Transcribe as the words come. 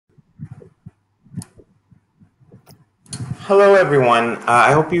Hello, everyone.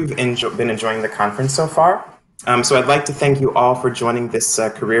 I hope you've been enjoying the conference so far. So I'd like to thank you all for joining this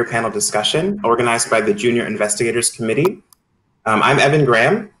career panel discussion organized by the Junior Investigators Committee. I'm Evan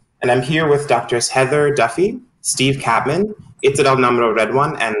Graham, and I'm here with Drs. Heather Duffy, Steve Kapman, Itzel Namro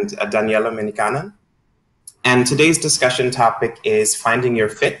Redwan, and Daniela Minicana. And today's discussion topic is finding your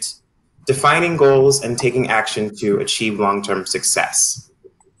fit, defining goals, and taking action to achieve long-term success.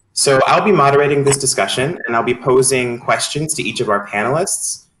 So I'll be moderating this discussion, and I'll be posing questions to each of our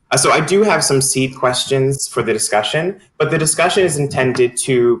panelists. So I do have some seed questions for the discussion, but the discussion is intended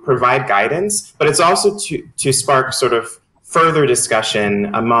to provide guidance, but it's also to spark sort of further discussion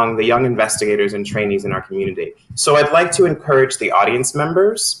among the young investigators and trainees in our community. So I'd like to encourage the audience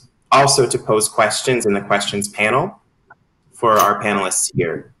members also to pose questions in the questions panel for our panelists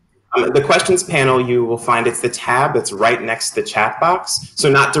here. The questions panel, you will find it's the tab that's right next to the chat box.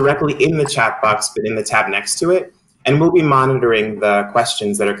 So not directly in the chat box, but in the tab next to it. And we'll be monitoring the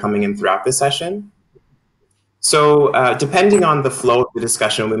questions that are coming in throughout the session. So depending on the flow of the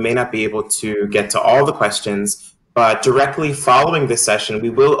discussion, we may not be able to get to all the questions, but directly following this session, we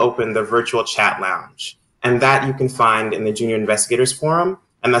will open the virtual chat lounge. And that you can find in the Junior Investigators Forum,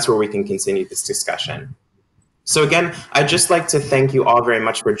 and that's where we can continue this discussion. So again, I'd just like to thank you all very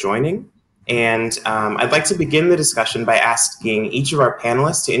much for joining. And I'd like to begin the discussion by asking each of our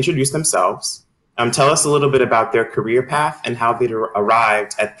panelists to introduce themselves, tell us a little bit about their career path and how they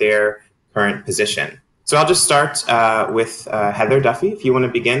arrived at their current position. So I'll just start with Heather Duffy. If you want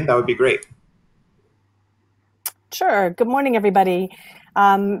to begin, that would be great. Sure. Good morning, everybody.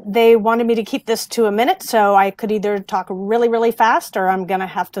 They wanted me to keep this to a minute, so I could either talk really, really fast or I'm going to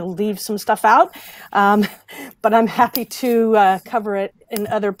have to leave some stuff out. But I'm happy to cover it in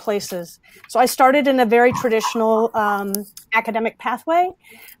other places. So I started in a very traditional academic pathway.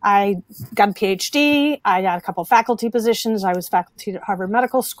 I got a PhD. I got a couple of faculty positions. I was faculty at Harvard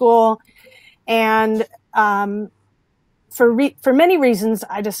Medical School. And for many reasons,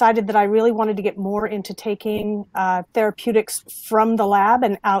 I decided that I really wanted to get more into taking therapeutics from the lab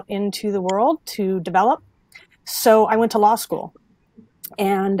and out into the world to develop. So I went to law school.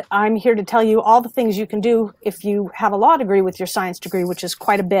 And I'm here to tell you all the things you can do if you have a law degree with your science degree, which is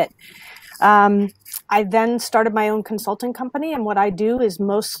quite a bit. I then started my own consulting company, and what I do is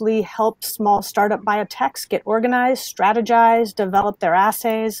mostly help small startup biotechs get organized, strategize, develop their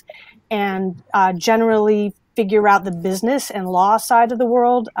assays, and generally figure out the business and law side of the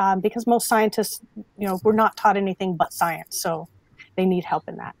world, because most scientists, we're not taught anything but science, so they need help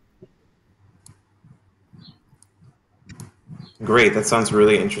in that. Great, that sounds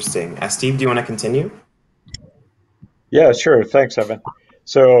really interesting. Steve, do you want to continue? Yeah, sure. Thanks, Evan.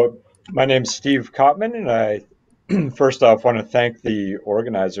 So my name's Steve Kopman, and I first off want to thank the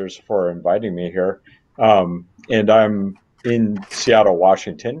organizers for inviting me here. And I'm in Seattle,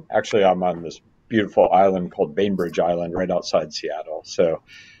 Washington. Actually, I'm on this beautiful island called Bainbridge Island right outside Seattle. So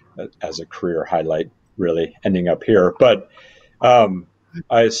as a career highlight, really ending up here. But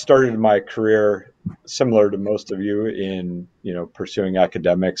I started my career similar to most of you in, pursuing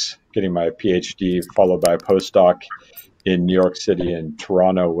academics, getting my PhD, followed by a postdoc in New York City and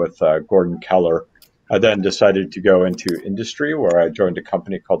Toronto with Gordon Keller. I then decided to go into industry, where I joined a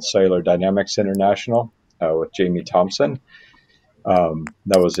company called Cellular Dynamics International with Jamie Thompson.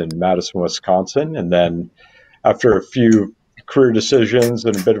 That was in Madison, Wisconsin. And then after a few career decisions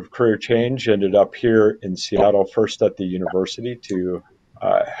and a bit of career change, ended up here in Seattle, first at the university to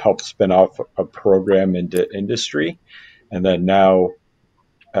help spin off a program into industry. And then now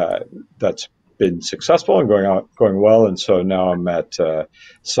that's been successful and going well. And so now I'm at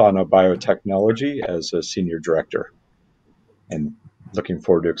Sana Biotechnology as a senior director, and looking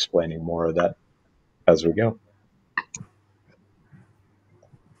forward to explaining more of that as we go.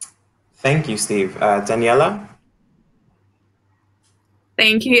 Thank you, Steve. Daniela?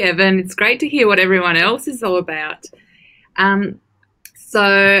 Thank you, Evan. It's great to hear what everyone else is all about.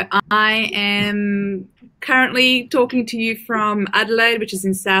 So I am currently talking to you from Adelaide, which is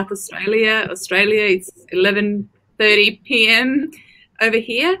in South Australia. It's 11:30 p.m. over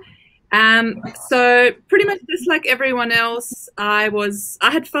here. So pretty much just like everyone else, I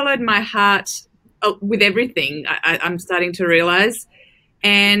had followed my heart with everything, I'm starting to realize.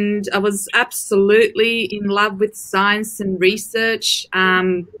 And I was absolutely in love with science and research.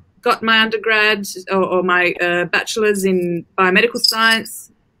 Got my undergrad or my bachelor's in biomedical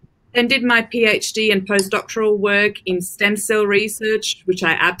science, then did my PhD and postdoctoral work in stem cell research, which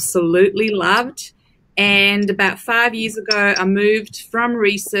I absolutely loved. And about 5 years ago, I moved from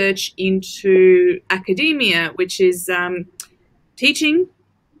research into academia, which is teaching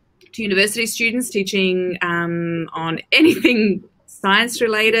to university students, teaching on anything science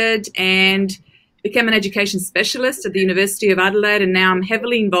related, and became an education specialist at the University of Adelaide. And now I'm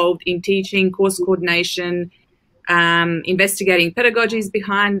heavily involved in teaching, course coordination, investigating pedagogies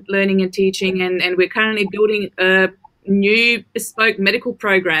behind learning and teaching. And we're currently building a new bespoke medical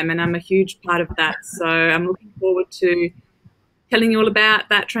program, and I'm a huge part of that. So I'm looking forward to telling you all about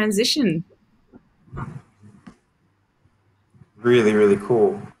that transition. Really, really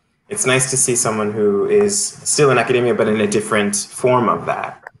cool. It's nice to see someone who is still in academia, but in a different form of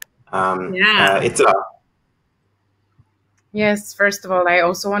that. Yes, first of all, I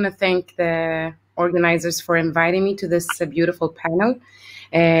also want to thank the organizers for inviting me to this beautiful panel.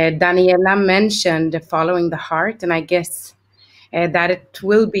 Daniela mentioned following the heart, and I guess that it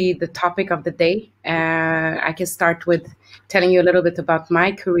will be the topic of the day. I can start with telling you a little bit about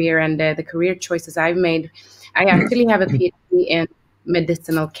my career and the career choices I've made. I actually have a PhD in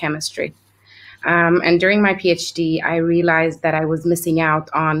medicinal chemistry. And during my PhD, I realized that I was missing out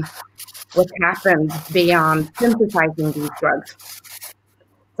on what happened beyond synthesizing these drugs.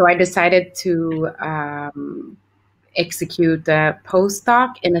 So I decided to execute a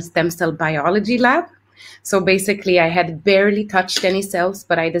postdoc in a stem cell biology lab. So basically, I had barely touched any cells,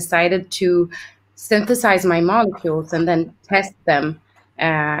 but I decided to synthesize my molecules and then test them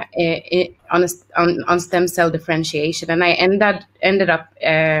on stem cell differentiation. And I ended up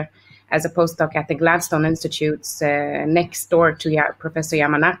as a postdoc at the Gladstone Institutes next door to Professor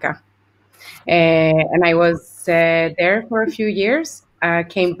Yamanaka. And I was there for a few years,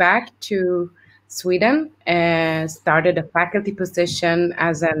 came back to Sweden, started a faculty position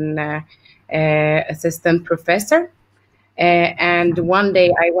as an assistant professor. And one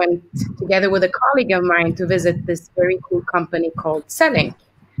day I went together with a colleague of mine to visit this very cool company called Cellink,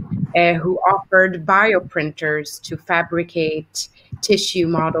 who offered bioprinters to fabricate tissue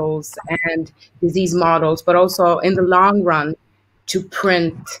models and disease models, but also in the long run to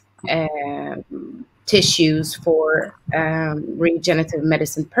print tissues for regenerative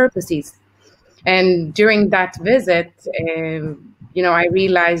medicine purposes. And during that visit, I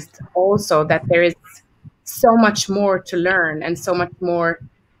realized also that there is so much more to learn and so much more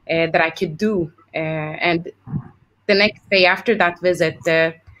that I could do. And the next day after that visit,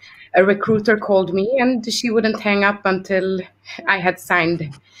 a recruiter called me and she wouldn't hang up until I had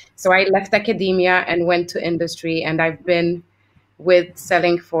signed. So I left academia and went to industry, and I've been with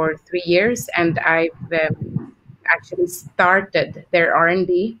Cellink for 3 years, and I've actually started their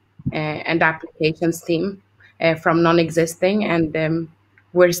R&D and applications team from non-existing, and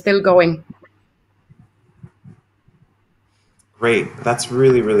we're still going. Great. That's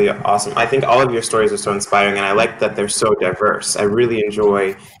really, really awesome. I think all of your stories are so inspiring, and I like that they're so diverse. I really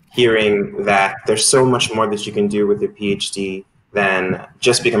enjoy hearing that there's so much more that you can do with a PhD than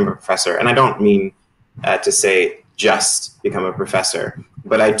just become a professor. And I don't mean to say just become a professor,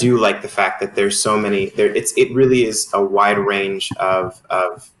 but I do like the fact that there's so many, it really is a wide range of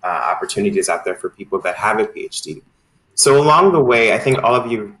opportunities out there for people that have a PhD. So along the way, I think all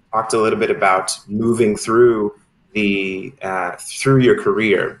of you talked a little bit about moving through through your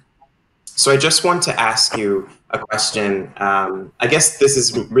career. So I just want to ask you a question. I guess this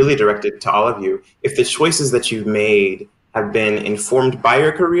is really directed to all of you. If the choices that you've made have been informed by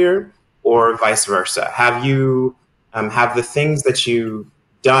your career or vice versa, have you have the things that you've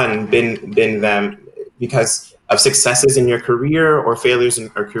done been them because of successes in your career or failures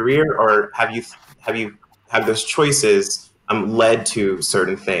in your career, or have those choices led to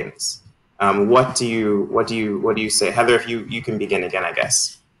certain things? What do you say, Heather? If you can begin again, I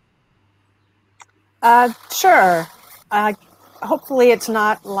guess. Sure. Hopefully it's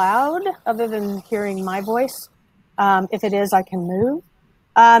not loud, other than hearing my voice. If it is, I can move.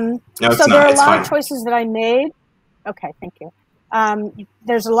 No, so there are a lot fine. of choices that I made. Okay, thank you.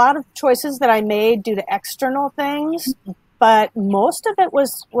 There's a lot of choices that I made due to external things, but most of it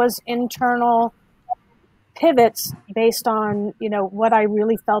was internal pivots based on, what I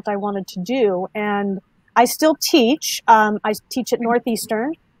really felt I wanted to do. And I still teach. I teach at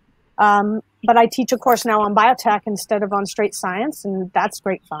Northeastern, but I teach a course now on biotech instead of on straight science, and that's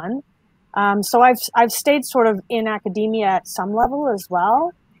great fun. So I've stayed sort of in academia at some level as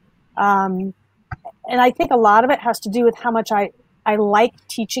well. And I think a lot of it has to do with how much I like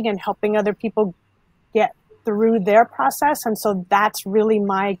teaching and helping other people get through their process. And so that's really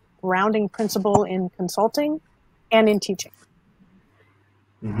my grounding principle in consulting and in teaching.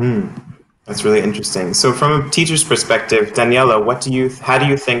 Mm-hmm. That's really interesting. So from a teacher's perspective, Daniela, how do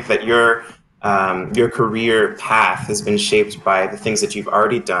you think that your career path has been shaped by the things that you've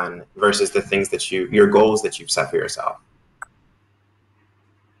already done versus the things that your goals that you've set for yourself?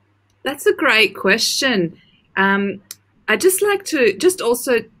 That's a great question. I'd just like to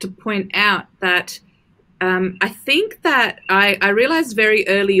also to point out that I think that I realized very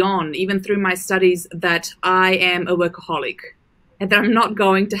early on, even through my studies, that I am a workaholic and that I'm not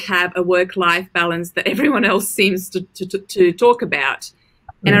going to have a work-life balance that everyone else seems to talk about.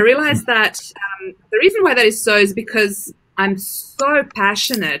 And I realized that the reason why that is so is because I'm so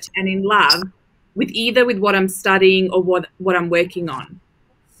passionate and in love with either with what I'm studying or what I'm working on.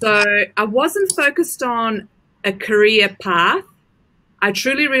 So I wasn't focused on a career path. I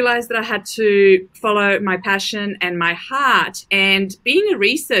truly realized that I had to follow my passion and my heart. And being a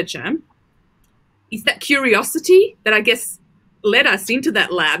researcher is that curiosity that I guess led us into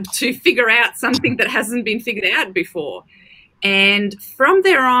that lab to figure out something that hasn't been figured out before. And from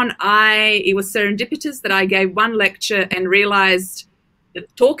there on, it was serendipitous that I gave one lecture and realized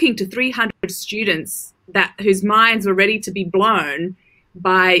that talking to 300 students whose minds were ready to be blown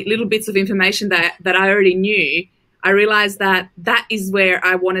by little bits of information that I already knew, I realized that is where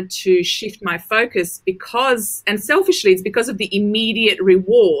I wanted to shift my focus and selfishly, it's because of the immediate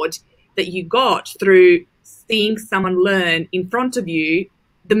reward that you got through seeing someone learn in front of you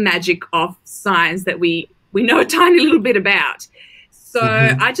the magic of science that we know a tiny little bit about. So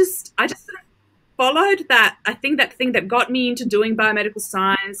I just sort of followed that. I think that thing that got me into doing biomedical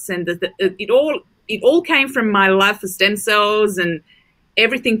science, and it all came from my love for stem cells and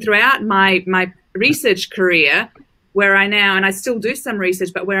everything throughout my research career, where I still do some research,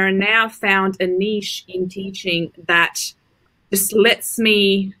 but where I now found a niche in teaching that just lets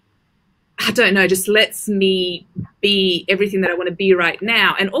me, just lets me be everything that I want to be right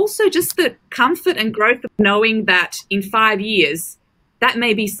now. And also just the comfort and growth of knowing that in 5 years, that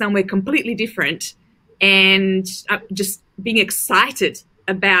may be somewhere completely different, and just being excited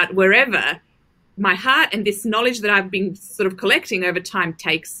about wherever my heart and this knowledge that I've been sort of collecting over time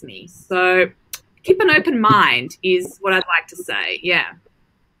takes me. So keep an open mind is what I'd like to say. Yeah.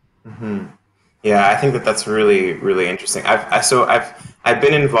 Yeah, I think that's really, really interesting. I've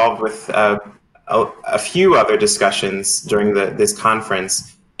been involved with a few other discussions during this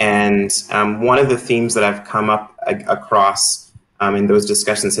conference, and one of the themes that I've come up across in those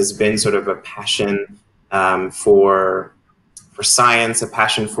discussions has been sort of a passion for science, a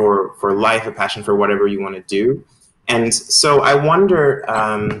passion for life, a passion for whatever you want to do. And so I wonder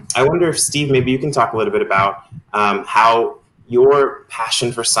if Steve, maybe you can talk a little bit about how your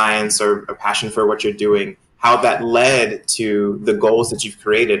passion for science or a passion for what you're doing, how that led to the goals that you've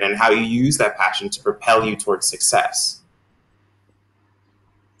created and how you use that passion to propel you towards success.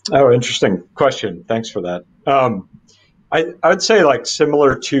 Oh, interesting question. Thanks for that. I would say, like,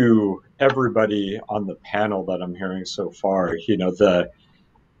 similar to everybody on the panel that I'm hearing so far, you know,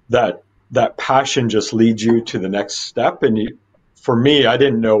 that passion just leads you to the next step. And for me, I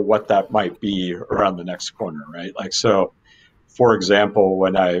didn't know what that might be around the next corner, right? Like, so for example,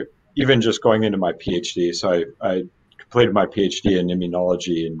 when even just going into my PhD, so I completed my PhD in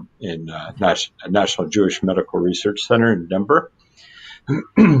immunology in National Jewish Medical Research Center in Denver.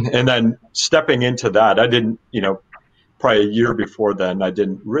 And then stepping into that, I didn't, probably a year before then, I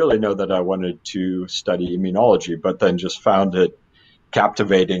didn't really know that I wanted to study immunology, but then just found it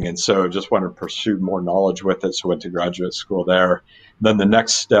captivating. And so just wanted to pursue more knowledge with it. So went to graduate school there. Then the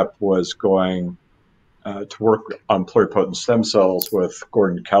next step was going to work on pluripotent stem cells with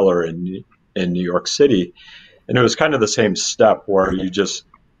Gordon Keller in New York City. And it was kind of the same step where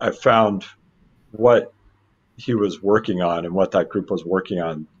I found what he was working on and what that group was working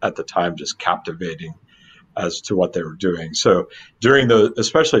on at the time just captivating as to what they were doing. So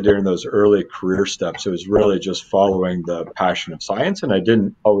especially during those early career steps, it was really just following the passion of science, and I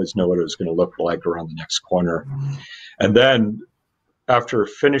didn't always know what it was going to look like around the next corner. And then after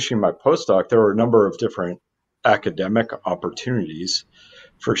finishing my postdoc, there were a number of different academic opportunities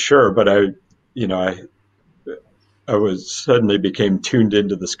for sure, but I suddenly became tuned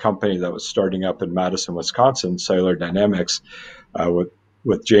into this company that was starting up in Madison, Wisconsin, Cellular Dynamics,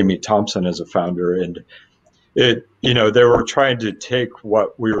 with Jamie Thompson as a founder. And they were trying to take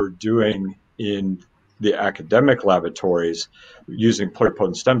what we were doing in the academic laboratories using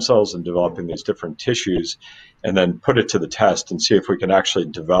pluripotent stem cells and developing these different tissues, and then put it to the test and see if we can actually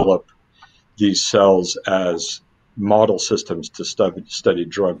develop these cells as model systems to study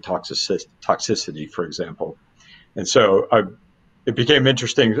drug toxicity, for example. And so it became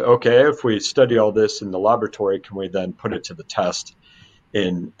interesting. Okay, if we study all this in the laboratory, can we then put it to the test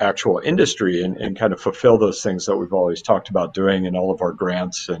in actual industry and kind of fulfill those things that we've always talked about doing in all of our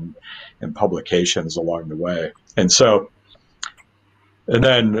grants and publications along the way? And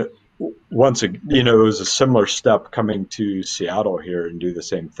then once, you know, it was a similar step coming to Seattle here and do the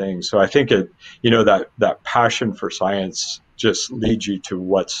same thing. So I think it, you know, that passion for science just leads you to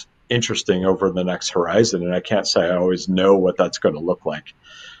what's interesting over the next horizon. And I can't say I always know what that's going to look like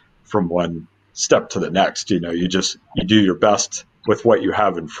from one step to the next. You know, you do your best with what you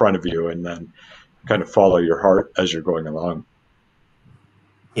have in front of you, and then kind of follow your heart as you're going along.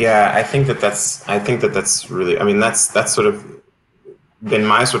 Yeah, I think that's really, I mean, that's sort of been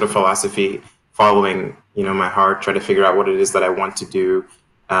my sort of philosophy, following, you know, my heart, try to figure out what it is that I want to do,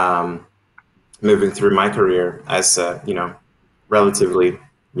 moving through my career as a, you know, relatively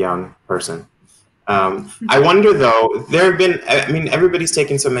young person. I wonder though, there have been, I mean, everybody's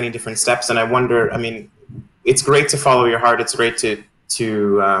taken so many different steps, and I wonder, I mean, it's great to follow your heart. It's great to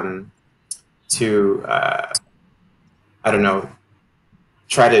I don't know,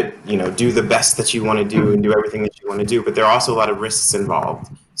 try to, you know, do the best that you want to do and do everything that you want to do, but there are also a lot of risks involved.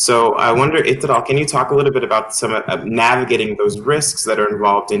 So I wonder, Ittadal, can you talk a little bit about some navigating those risks that are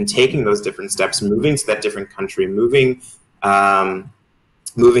involved in taking those different steps, moving to that different country, moving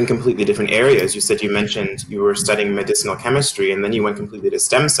completely different areas? You said, you mentioned you were studying medicinal chemistry and then you went completely to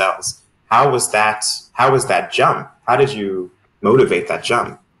stem cells. How was that jump? How did you motivate that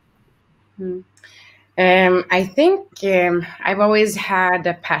jump? I think I've always had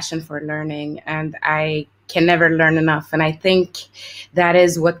a passion for learning, and I can never learn enough. And I think that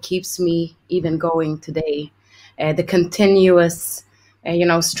is what keeps me even going today. The continuous,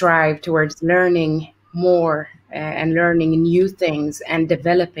 strive towards learning more and learning new things and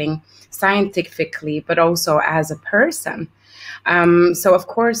developing scientifically, but also as a person. So of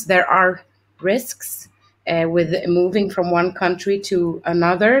course there are risks with moving from one country to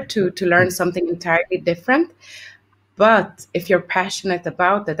another to learn something entirely different. But if you're passionate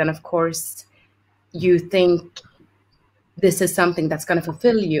about it, then of course you think this is something that's going to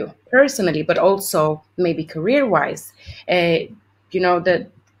fulfill you personally, but also maybe career-wise. It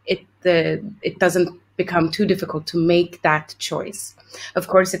doesn't become too difficult to make that choice. Of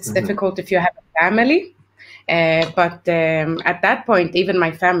course, it's difficult if you have a family, but at that point, even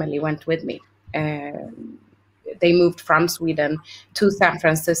my family went with me. They moved from Sweden to San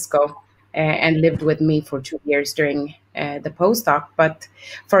Francisco and lived with me for 2 years during the postdoc. But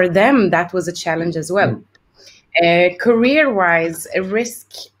for them, that was a challenge as well. Career-wise, a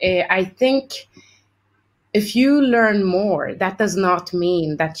risk, I think if you learn more, that does not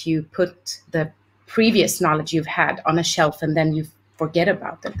mean that you put the previous knowledge you've had on a shelf and then you forget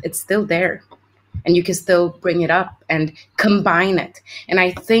about it. It's still there. And you can still bring it up and combine it. And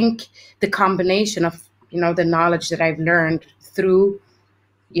I think the combination of, the knowledge that I've learned through,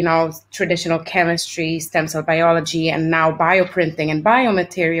 traditional chemistry, stem cell biology, and now bioprinting and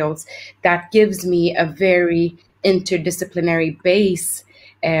biomaterials, that gives me a very interdisciplinary base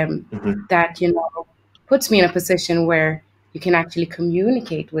that, puts me in a position where you can actually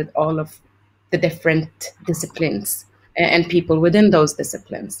communicate with all of the different disciplines and people within those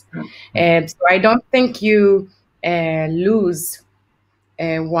disciplines. So I don't think you lose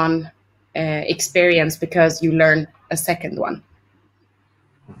one experience because you learn a second one.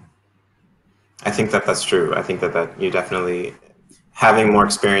 I think that's true. I think that you definitely, having more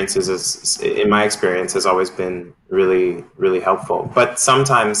experiences is, in my experience, has always been really, really helpful. But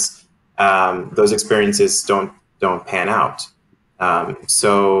sometimes those experiences don't pan out.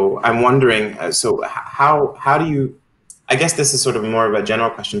 So I'm wondering, so how do you, I guess this is sort of more of a general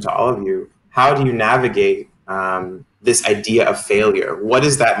question to all of you. How do you navigate this idea of failure? What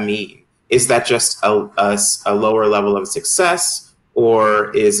does that mean? Is that just a lower level of success,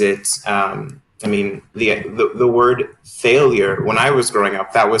 or is it, the word failure, when I was growing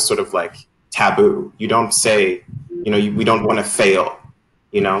up, that was sort of like taboo. You don't say, we don't want to fail,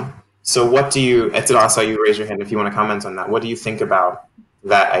 So what do you, Ittadal, I saw you raise your hand if you want to comment on that. What do you think about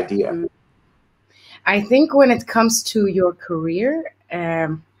that idea? I think when it comes to your career,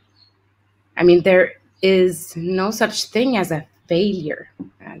 there is no such thing as a failure.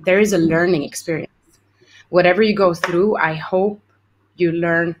 There is a learning experience. Whatever you go through, I hope you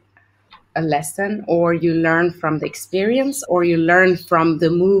learn a lesson, or you learn from the experience, or you learn from the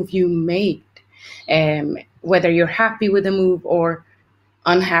move you made. Whether you're happy with the move or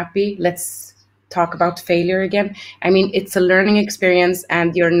unhappy, let's talk about failure again. It's a learning experience,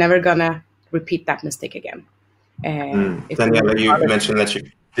 and you're never gonna repeat that mistake again. Daniela, you mentioned that you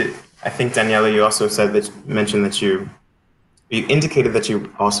did. I think, Daniela, you also mentioned that you indicated that you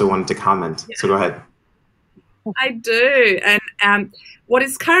also wanted to comment. Yeah. So go ahead. I do. And what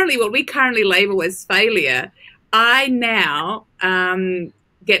we currently label as failure, I now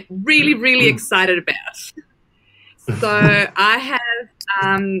get really, really excited about. So I have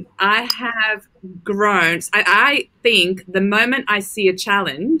I have grown. I think the moment I see a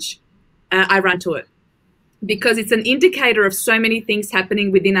challenge, I run to it, because it's an indicator of so many things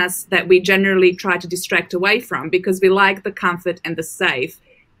happening within us that we generally try to distract away from, because we like the comfort and the safe.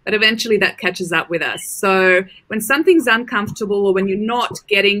 But eventually that catches up with us. So when something's uncomfortable, or when you're not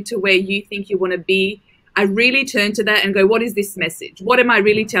getting to where you think you want to be, I really turn to that and go, what is this message? What am I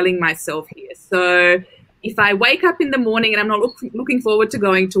really telling myself here? So if I wake up in the morning and I'm not looking forward to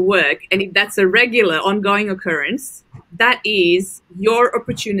going to work, and if that's a regular ongoing occurrence, that is your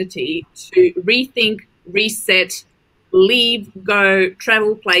opportunity to rethink, reset, leave, go,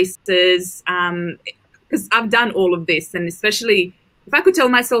 travel places. Because I've done all of this, and especially if I could tell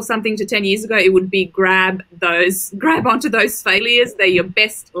myself something to 10 years ago, it would be grab onto those failures. They're your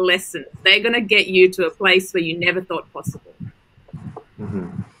best lessons. They're going to get you to a place where you never thought possible.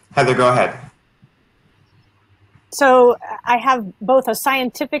 Mm-hmm. Heather, go ahead. So I have both a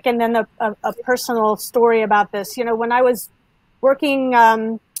scientific and then a personal story about this. You know, when I was working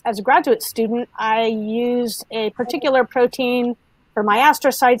as a graduate student, I used a particular protein for my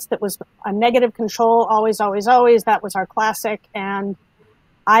astrocytes that was a negative control, always, always, always. That was our classic. And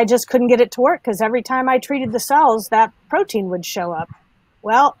I just couldn't get it to work, because every time I treated the cells, that protein would show up.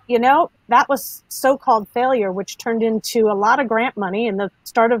 Well, you know, that was so-called failure, which turned into a lot of grant money in the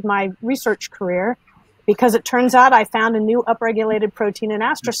start of my research career, because it turns out I found a new upregulated protein in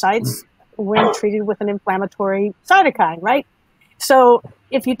astrocytes when treated with an inflammatory cytokine, right? So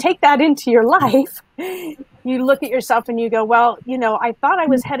if you take that into your life, you look at yourself and you go, well, you know, I thought I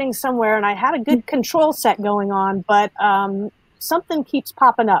was heading somewhere and I had a good control set going on, but something keeps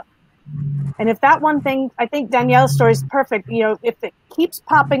popping up. And if that one thing, I think Danielle's story is perfect. You know, if it keeps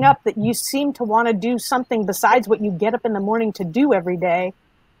popping up that you seem to want to do something besides what you get up in the morning to do every day,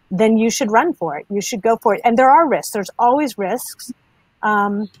 then you should run for it. You should go for it. And there are risks. There's always risks.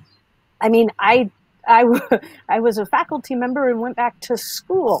 I mean, I was a faculty member and went back to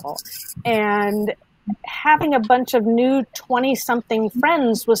school, and having a bunch of new 20-something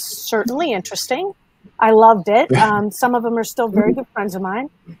friends was certainly interesting. I loved it. Some of them are still very good friends of mine,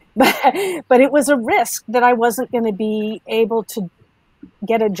 but it was a risk that I wasn't going to be able to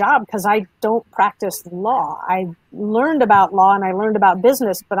get a job because I don't practice law. I learned about law and I learned about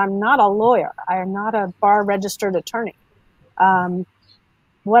business, but I'm not a lawyer. I am not a bar registered attorney.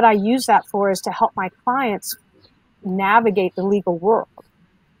 What I use that for is to help my clients navigate the legal world.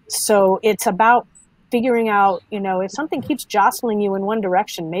 So it's about figuring out, you know, if something keeps jostling you in one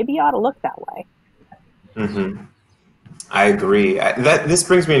direction, maybe you ought to look that way. Mm-hmm. I agree. This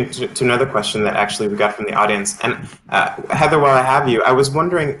brings me to another question that actually we got from the audience. And Heather, while I have you, I was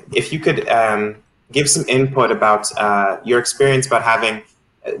wondering if you could give some input about your experience about having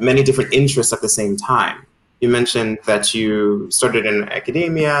many different interests at the same time. You mentioned that you started in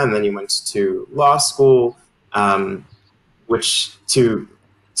academia and then you went to law school, which to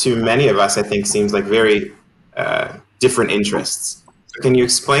many of us, I think, seems like very different interests. So can you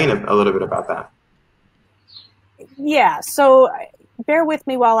explain a little bit about that? Yeah, so bear with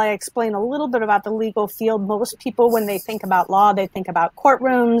me while I explain a little bit about the legal field. Most people, when they think about law, they think about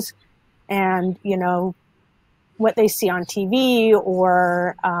courtrooms and, you know, what they see on TV,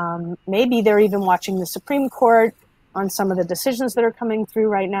 or maybe they're even watching the Supreme Court on some of the decisions that are coming through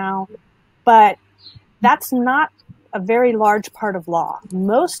right now. But that's not a very large part of law.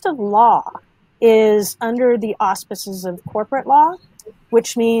 Most of law is under the auspices of corporate law,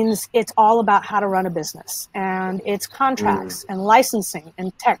 which means it's all about how to run a business, and it's contracts and licensing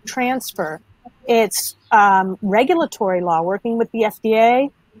and tech transfer. It's regulatory law, working with the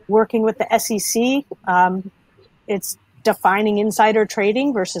FDA, working with the SEC. It's defining insider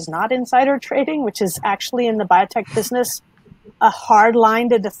trading versus not insider trading, which is actually in the biotech business a hard line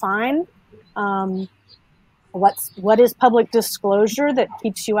to define. What is public disclosure that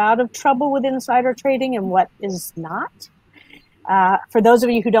keeps you out of trouble with insider trading, and what is not? For those of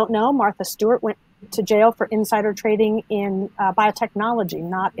you who don't know, Martha Stewart went to jail for insider trading in biotechnology,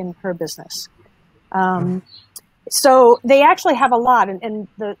 not in her business. So they actually have a lot, and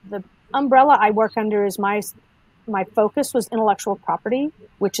the umbrella I work under is my focus was intellectual property,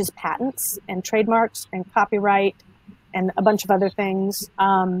 which is patents and trademarks and copyright and a bunch of other things.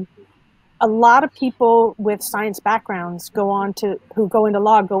 A lot of people with science backgrounds who go into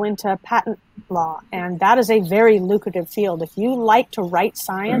law, go into patent law, and that is a very lucrative field. If you like to write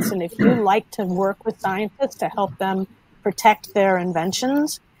science and if you like to work with scientists to help them protect their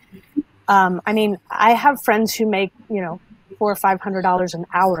inventions, I mean, I have friends who make, you know, $400 or $500 an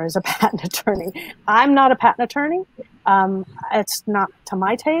hour as a patent attorney. I'm not a patent attorney. It's not to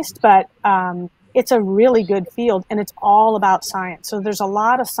my taste, but it's a really good field, and it's all about science. So there's a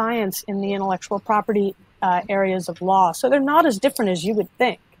lot of science in the intellectual property areas of law. So they're not as different as you would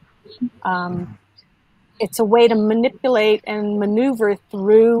think. It's a way to manipulate and maneuver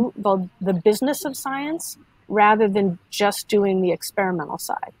through the business of science rather than just doing the experimental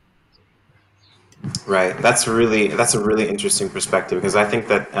side. Right. That's a really interesting perspective, because I think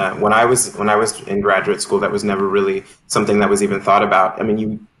that when I was in graduate school, that was never really something that was even thought about. I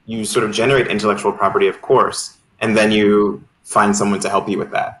mean, you sort of generate intellectual property, of course, and then you find someone to help you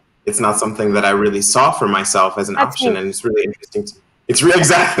with that. It's not something that I really saw for myself as an option, and it's really interesting. It's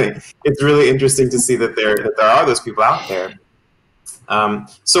really interesting to see that there are those people out there.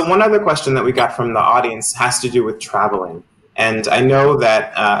 So one other question that we got from the audience has to do with traveling. And I know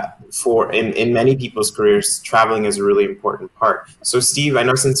that in many people's careers, traveling is a really important part. So Steve, I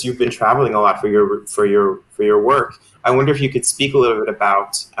know since you've been traveling a lot for your work, I wonder if you could speak a little bit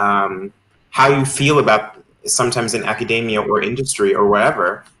about how you feel about sometimes in academia or industry or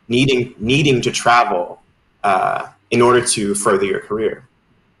wherever needing to travel in order to further your career.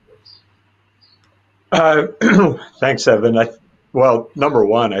 Thanks, Evan. Well, number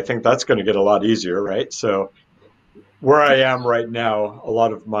one, I think that's going to get a lot easier, right? So where I am right now, a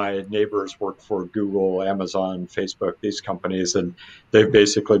lot of my neighbors work for Google, Amazon, Facebook, these companies, and they've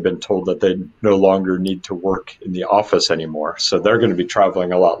basically been told that they no longer need to work in the office anymore. So they're going to be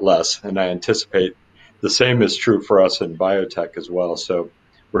traveling a lot less. And I anticipate the same is true for us in biotech as well. So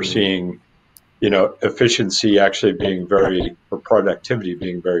we're seeing, efficiency actually being or productivity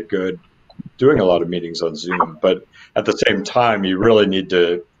being very good, doing a lot of meetings on Zoom. But at the same time, you really need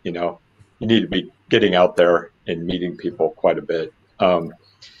to, you need to be getting out there and meeting people quite a bit.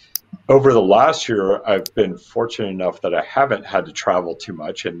 Over the last year, I've been fortunate enough that I haven't had to travel too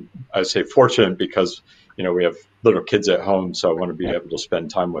much. And I say fortunate because, we have little kids at home, so I want to be able to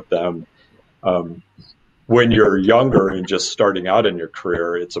spend time with them. When you're younger and just starting out in your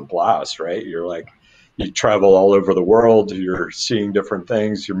career, it's a blast, right? You travel all over the world, you're seeing different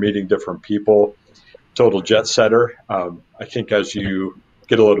things, you're meeting different people, total jet setter. I think as you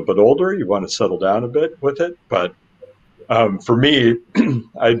get a little bit older, you want to settle down a bit with it. But for me,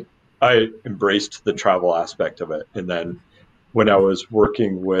 I embraced the travel aspect of it. And then when I was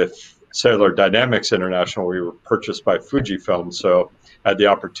working with Cellular Dynamics International, we were purchased by Fujifilm. So I had the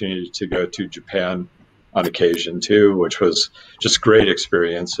opportunity to go to Japan on occasion too, which was just great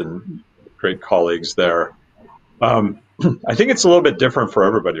experience and great colleagues there. I think it's a little bit different for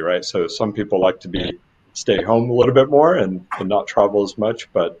everybody, right? So some people like to stay home a little bit more and not travel as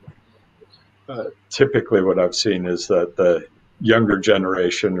much. But typically what I've seen is that the younger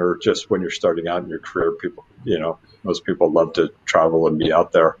generation, or just when you're starting out in your career, people, most people love to travel and be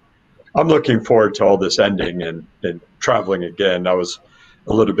out there. I'm looking forward to all this ending and traveling again. I was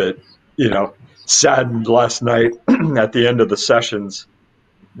a little bit, saddened last night at the end of the sessions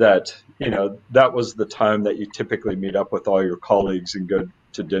that, that was the time that you typically meet up with all your colleagues and go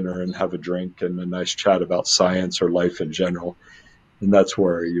to dinner and have a drink and a nice chat about science or life in general. And that's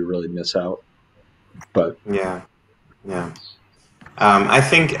where you really miss out. But yeah. I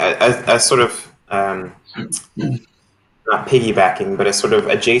think a sort of not piggybacking, but a sort of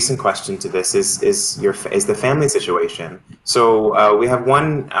adjacent question to this is the family situation. So we have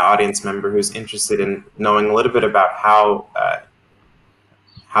one audience member who's interested in knowing a little bit about how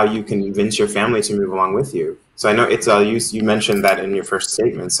you can convince your family to move along with you. So I know you mentioned that in your first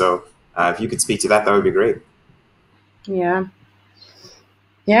statement. So if you could speak to that, that would be great.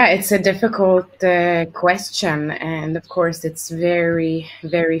 Yeah, it's a difficult question, and of course, it's very,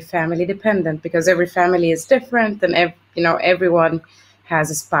 very family dependent because every family is different, and everyone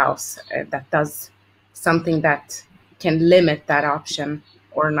has a spouse that does something that can limit that option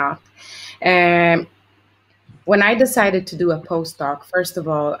or not. When I decided to do a postdoc, first of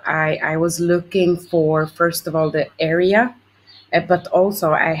all, I was looking for the area, but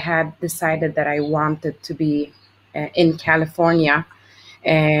also I had decided that I wanted to be in California.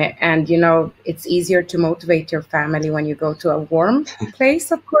 And it's easier to motivate your family when you go to a warm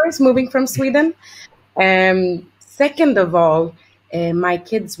place, of course, moving from Sweden. Second of all, my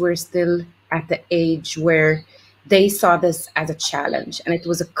kids were still at the age where they saw this as a challenge, and it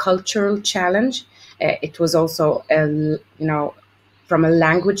was a cultural challenge. It was also, from a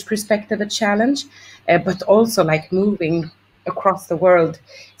language perspective, a challenge, but also like moving across the world.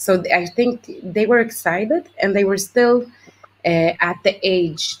 So I think they were excited, and they were still at the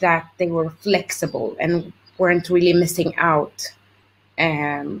age that they were flexible and weren't really missing out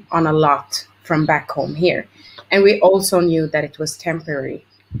on a lot from back home here. And we also knew that it was temporary.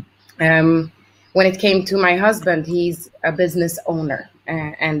 When it came to my husband, he's a business owner,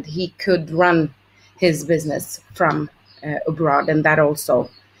 and he could run his business from abroad, and that also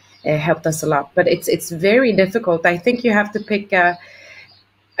helped us a lot. But it's very difficult. I think you have to pick an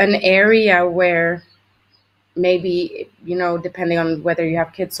area where maybe, depending on whether you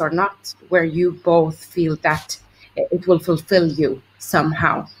have kids or not, where you both feel that it will fulfill you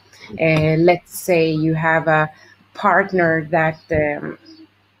somehow. Let's say you have a partner that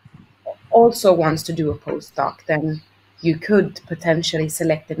also wants to do a postdoc, then you could potentially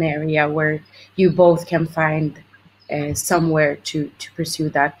select an area where you both can find somewhere to pursue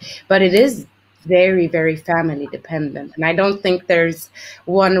that. But it is very, very family dependent. And I don't think there's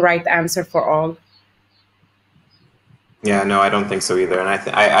one right answer for all. Yeah, no, I don't think so either. And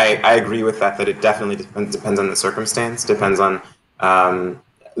I agree with that it definitely depends on the circumstance, depends on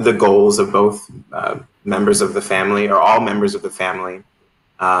the goals of both members of the family, or all members of the family.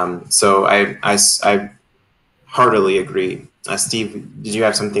 So I heartily agree. Steve, did you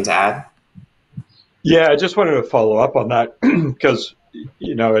have something to add? Yeah, I just wanted to follow up on that because,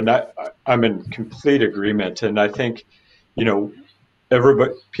 and I'm in complete agreement. And I think,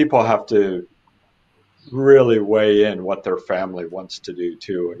 people have to really weigh in what their family wants to do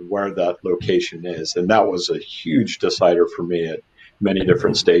too, and where that location is. And that was a huge decider for me at many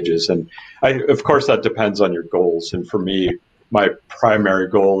different stages. And of course, that depends on your goals. And for me, my primary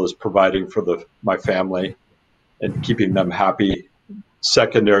goal is providing for my family and keeping them happy.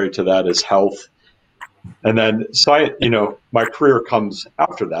 Secondary to that is health. And then, my career comes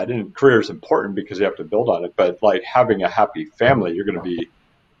after that. And career is important because you have to build on it. But like having a happy family, you're going to be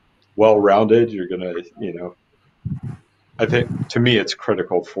well-rounded. You're going to, I think to me, it's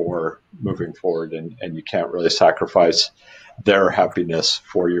critical for moving forward, and you can't really sacrifice their happiness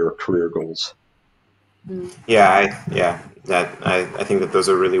for your career goals. Yeah, I think that those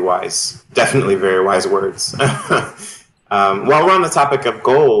are really wise, definitely very wise words. While we're on the topic of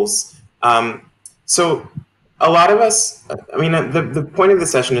goals, so a lot of us, the point of the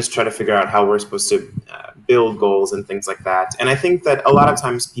session is try to figure out how we're supposed to build goals and things like that. And I think that a lot of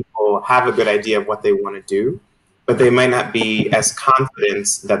times people have a good idea of what they want to do, but they might not be as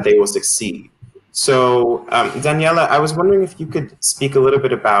confident that they will succeed. So Daniela, I was wondering if you could speak a little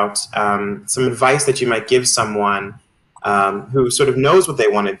bit about some advice that you might give someone who sort of knows what they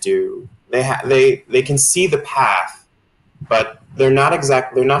want to do. They can see the path, but they're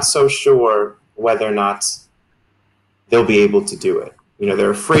not so sure whether or not they'll be able to do it.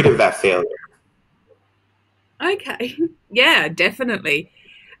 They're afraid of that failure. Okay, yeah, definitely.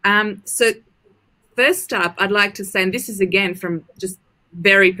 So first up, I'd like to say, and this is again from just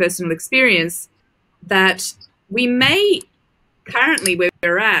very personal experience, that we may, currently where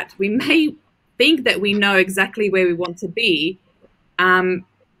we're at, we may think that we know exactly where we want to be,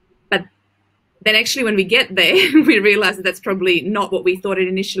 but then actually when we get there, we realize that that's probably not what we thought it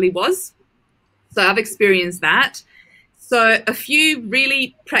initially was. So I've experienced that. So a few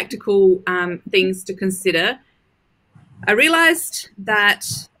really practical things to consider. I realized that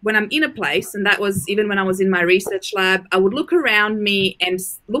when I'm in a place, and that was even when I was in my research lab, I would look around me and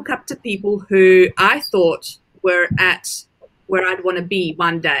look up to people who I thought were at where I'd want to be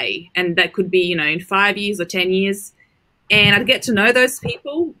one day. And that could be, in 5 years or 10 years. And I'd get to know those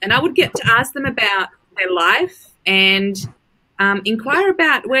people, and I would get to ask them about their life and inquire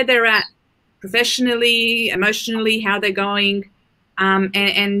about where they're at professionally, emotionally, how they're going,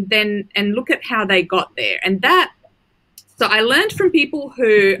 and look at how they got there. And so I learned from people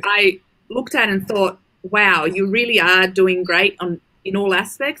who I looked at and thought, wow, you really are doing great in all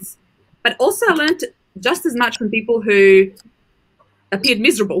aspects. But also I learned just as much from people who appeared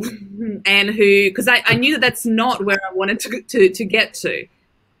miserable and because I knew that that's not where I wanted to get to.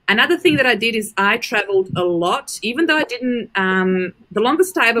 Another thing that I did is I traveled a lot, even though I didn't, the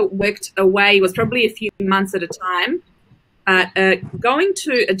longest I ever worked away was probably a few months at a time. Going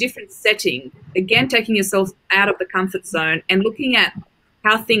to a different setting, again, taking yourself out of the comfort zone and looking at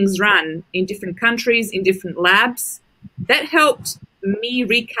how things run in different countries, in different labs, that helped me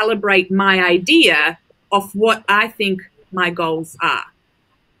recalibrate my idea of what I think my goals are.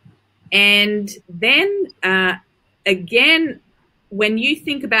 And then, again, when you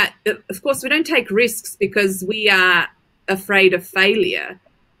think about, of course, we don't take risks because we are afraid of failure.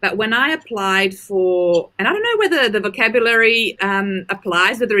 But when I applied for, and I don't know whether the vocabulary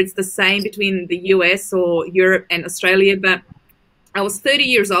applies, whether it's the same between the US or Europe and Australia, but I was 30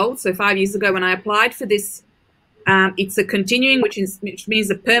 years old, so 5 years ago when I applied for this. It's a continuing, which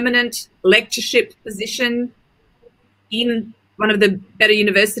means a permanent lectureship position in one of the better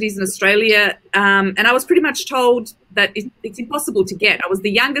universities in Australia. And I was pretty much told that it's impossible to get. I was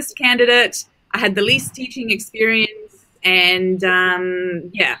the youngest candidate. I had the least teaching experience. And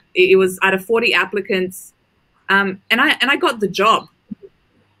yeah, it was out of 40 applicants, and I got the job.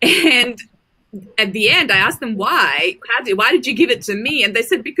 And at the end, I asked them why did you give it to me? And they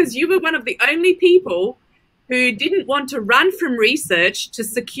said, because you were one of the only people who didn't want to run from research to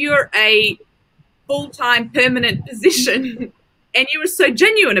secure a full-time permanent position. And you were so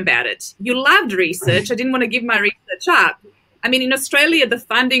genuine about it. You loved research. I didn't want to give my research up. I mean, in Australia, the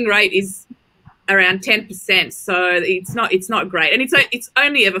funding rate is around 10%, so it's not great, and it's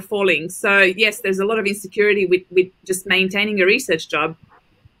only ever falling. So yes, there's a lot of insecurity with just maintaining a research job.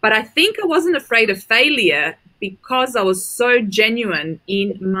 But I think I wasn't afraid of failure because I was so genuine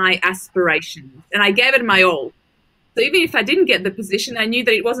in my aspirations, and I gave it my all. So even if I didn't get the position, I knew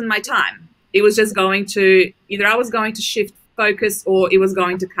that it wasn't my time. It was just going to, either I was going to shift focus or it was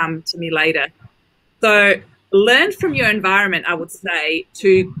going to come to me later. So learn from your environment, I would say,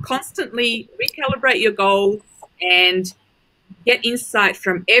 to constantly recalibrate your goals and get insight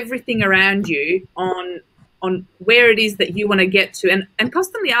from everything around you on where it is that you want to get to, and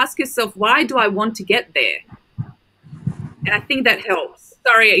constantly ask yourself, why do I want to get there? And I think that helps.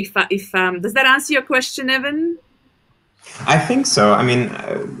 Sorry if does that answer your question, Evan? I think so. I mean,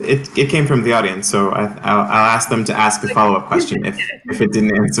 it came from the audience, so I'll ask them to ask a follow-up question if it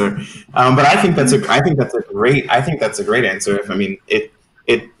didn't answer. But I think that's a great answer. I mean,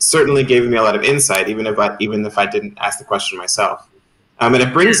 it certainly gave me a lot of insight, even if I didn't ask the question myself. And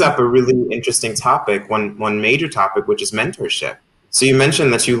it brings up a really interesting topic, one major topic, which is mentorship. So you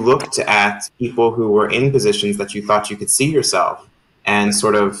mentioned that you looked at people who were in positions that you thought you could see yourself, and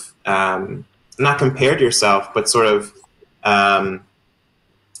sort of not compared yourself, but sort of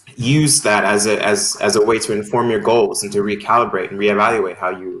use that as a way to inform your goals and to recalibrate and reevaluate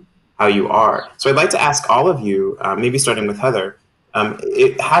how you are. So I'd like to ask all of you, maybe starting with Heather,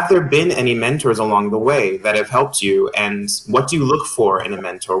 have there been any mentors along the way that have helped you, and what do you look for in a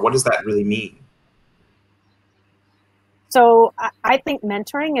mentor? What does that really mean? So I think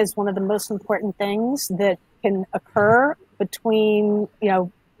mentoring is one of the most important things that can occur between,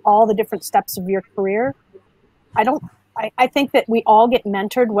 all the different steps of your career. I think that we all get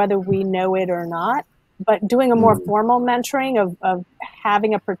mentored whether we know it or not, but doing a more formal mentoring of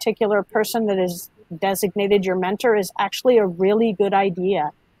having a particular person that is designated your mentor is actually a really good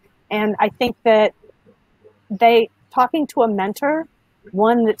idea. And I think that talking to a mentor,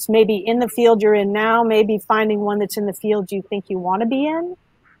 one that's maybe in the field you're in now, maybe finding one that's in the field you think you want to be in,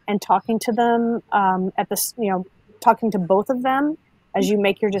 and talking to them talking to both of them as you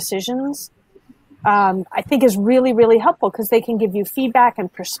make your decisions, I think is really, really helpful, because they can give you feedback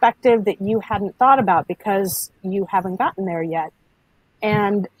and perspective that you hadn't thought about because you haven't gotten there yet.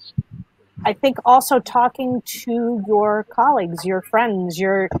 And I think also talking to your colleagues, your friends,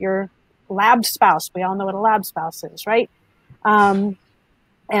 your lab spouse. We all know what a lab spouse is, right? And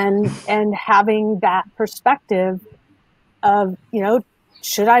having that perspective of,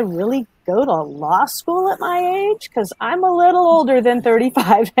 should I really go to law school at my age? Because I'm a little older than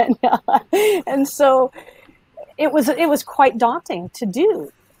 35, and so it was quite daunting to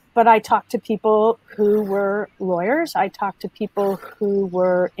do. But I talked to people who were lawyers. I talked to people who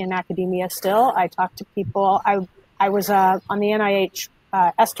were in academia still. I talked to people. I was on the NIH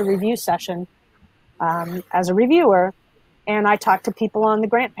ESTA review session as a reviewer, and I talked to people on the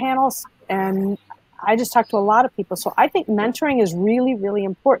grant panels, and I just talked to a lot of people. So I think mentoring is really, really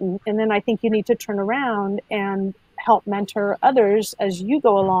important. And then I think you need to turn around and help mentor others as you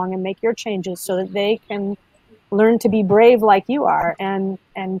go along and make your changes so that they can learn to be brave like you are, and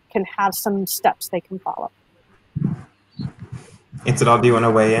can have some steps they can follow. Itzadal, do you want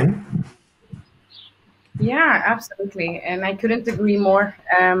to weigh in? Yeah, absolutely. And I couldn't agree more.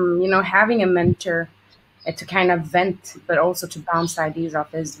 Having a mentor to kind of vent, but also to bounce ideas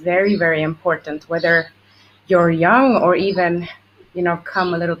off is very, very important, whether you're young or even,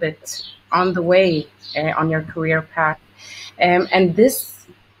 come a little bit on the way on your career path. And this,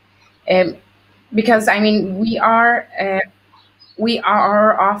 because we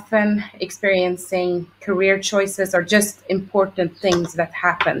are often experiencing career choices or just important things that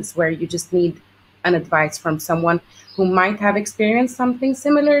happens where you just need an advice from someone who might have experienced something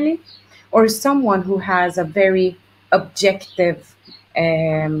similarly, or someone who has a very objective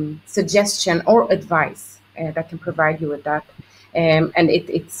suggestion or advice that can provide you with that. And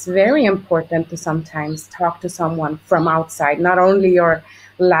it's very important to sometimes talk to someone from outside, not only your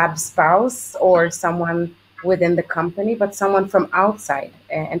lab spouse or someone within the company, but someone from outside,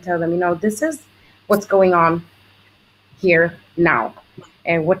 and tell them, this is what's going on here now.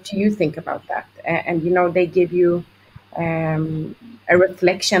 And what do you think about that? And they give you a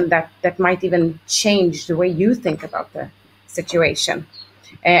reflection that might even change the way you think about the situation.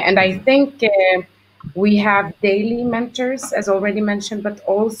 And I think we have daily mentors, as already mentioned, but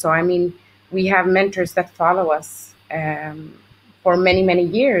also, I mean, we have mentors that follow us for many, many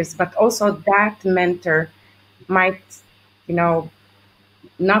years, but also that mentor might, you know,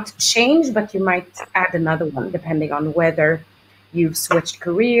 not change, but you might add another one depending on whether you've switched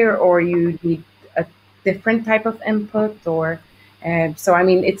career or you need a different type of input. Or so I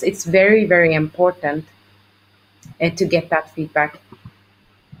mean, it's very, very important to get that feedback.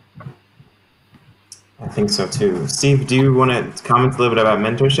 I think so too. Steve, do you want to comment a little bit about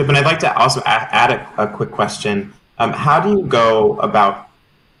mentorship? And I'd like to also add a quick question. How do you go about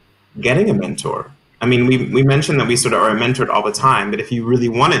getting a mentor? I mean, we mentioned that we sort of are mentored all the time, but if you really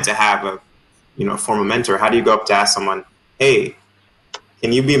wanted to have a formal mentor, how do you go up to ask someone, hey,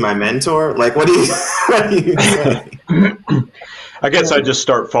 can you be my mentor? Like, what do you say? I guess I just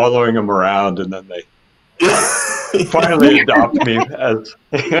start following them around, and then they finally adopt me as.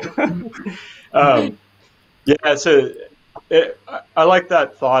 Yeah, so I like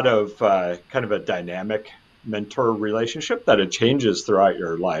that thought of kind of a dynamic mentor relationship, that it changes throughout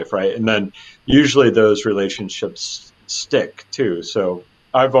your life, right? And then usually those relationships stick too. So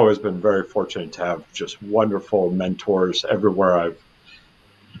I've always been very fortunate to have just wonderful mentors everywhere I've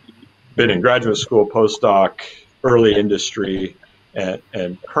been, in graduate school, postdoc, early industry,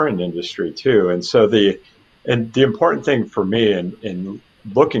 and current industry too. And so the important thing for me in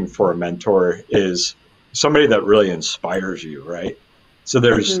looking for a mentor is somebody that really inspires you, right? So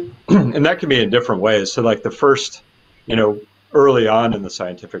there's, and that can be in different ways. So like the first, early on in the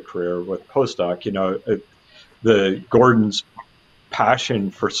scientific career with postdoc, the Gordon's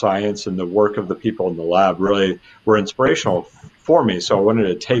passion for science and the work of the people in the lab really were inspirational for me. So I wanted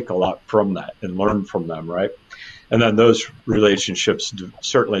to take a lot from that and learn from them, right? And then those relationships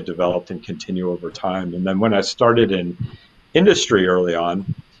certainly developed and continue over time. And then when I started in industry early on,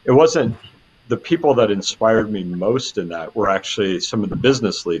 it wasn't the people that inspired me most in that were actually some of the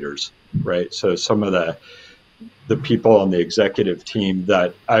business leaders, right? So some of the people on the executive team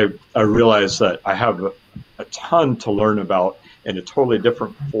that I realized that I have a ton to learn about in a totally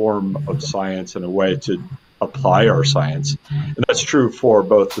different form of science and a way to apply our science. And that's true for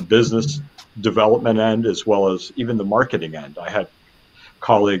both the business development end as well as even the marketing end. I had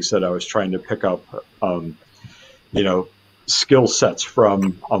colleagues that I was trying to pick up, skill sets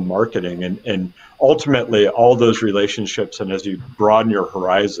from marketing, and ultimately all those relationships, and as you broaden your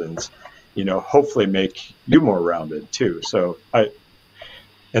horizons, hopefully make you more rounded too. So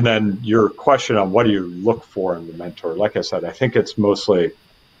and then your question on what do you look for in the mentor, like I said, I think it's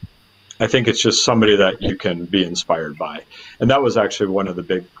just somebody that you can be inspired by. And that was actually one of the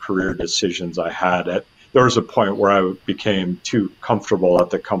big career decisions I had. There was a point where I became too comfortable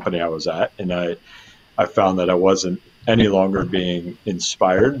at the company I was at, and I found that I wasn't any longer being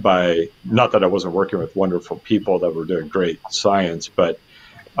inspired by, not that I wasn't working with wonderful people that were doing great science, but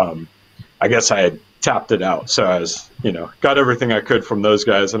I guess I had tapped it out. So I was, got everything I could from those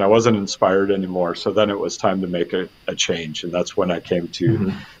guys, and I wasn't inspired anymore. So then it was time to make a change. And that's when I came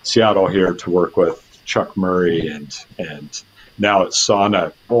to Seattle here to work with Chuck Murray and now at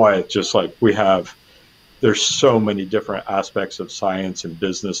Sana. Boy, just like there's so many different aspects of science and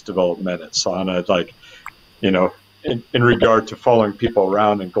business development at Sana, like, in regard to following people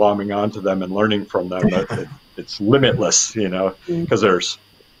around and glomming onto them and learning from them, it's limitless, because there's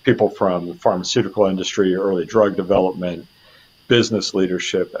people from the pharmaceutical industry, early drug development, business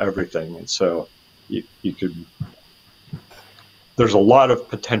leadership, everything. And so there's a lot of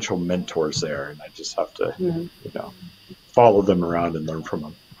potential mentors there, and I just have to, follow them around and learn from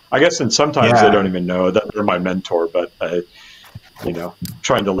them. I guess, and sometimes they don't even know that they're my mentor, but I,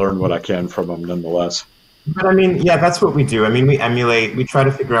 trying to learn what I can from them nonetheless. But I mean, yeah, that's what we do. I mean, we emulate. We try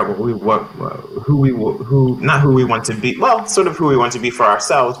to figure out who we want to be. Well, sort of who we want to be for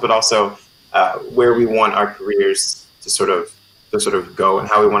ourselves, but also where we want our careers to sort of go, and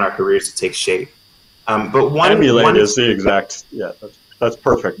how we want our careers to take shape. But emulate is the exact. Yeah, that's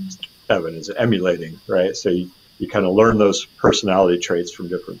perfect. Evan, is emulating, right? So you kind of learn those personality traits from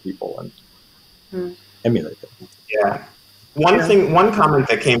different people and emulate them. Yeah. One comment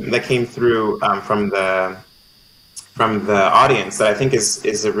that came through from the audience that I think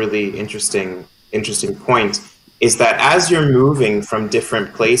is a really interesting point is that as you're moving from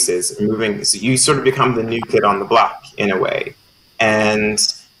different places, so you sort of become the new kid on the block in a way, and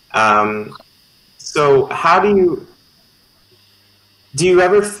so how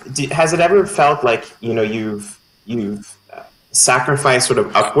has it ever felt like you've sacrifice sort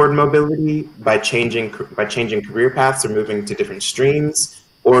of upward mobility by changing career paths or moving to different streams?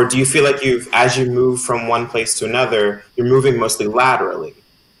 Or do you feel like as you move from one place to another, you're moving mostly laterally?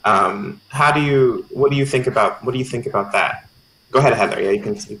 What do you think about that? Go ahead, Heather. Yeah,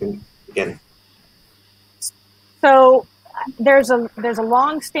 you can begin. So there's a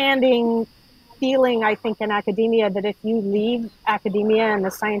long-standing feeling, I think, in academia that if you leave academia and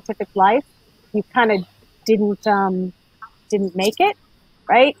the scientific life, you kind of didn't make it,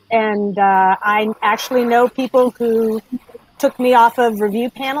 right? And I actually know people who took me off of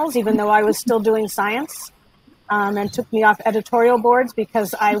review panels, even though I was still doing science, and took me off editorial boards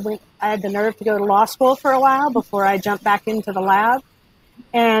because I had the nerve to go to law school for a while before I jumped back into the lab.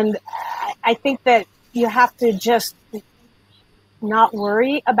 And I think that you have to just not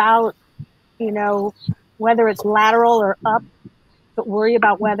worry about, whether it's lateral or up, but worry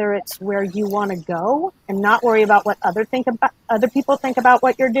about whether it's where you want to go, and not worry about what other people think about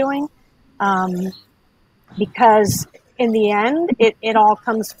what you're doing. Because in the end, it all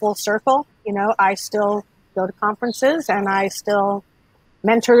comes full circle. I still go to conferences, and I still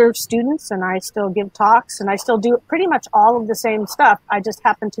mentor students, and I still give talks, and I still do pretty much all of the same stuff. I just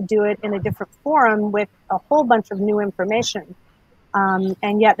happen to do it in a different forum with a whole bunch of new information.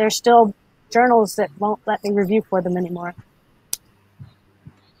 And yet there's still journals that won't let me review for them anymore.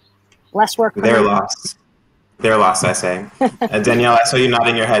 Less work. They're lost. They're lost, I say. Danielle, I saw you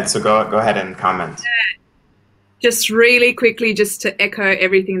nodding your head, so go ahead and comment. Just really quickly, just to echo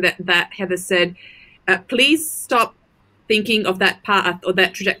everything that Heather said, please stop thinking of that path or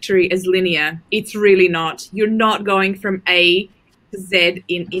that trajectory as linear. It's really not. You're not going from A to Z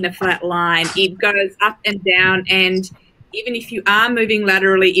in a flat line. It goes up and down, and even if you are moving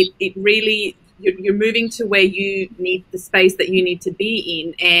laterally, it really, you're moving to where you need the space that you need to be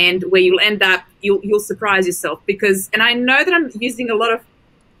in, and where you'll end up, you'll surprise yourself. And I know that I'm using a lot of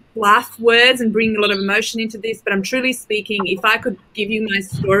fluff words and bringing a lot of emotion into this, but I'm truly speaking, if I could give you my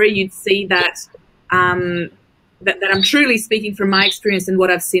story, you'd see that that I'm truly speaking from my experience and what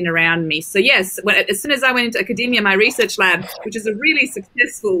I've seen around me. So yes, as soon as I went into academia, my research lab, which is a really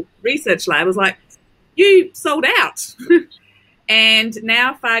successful research lab, was like, you sold out. And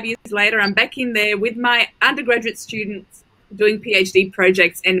now 5 years later, I'm back in there with my undergraduate students doing PhD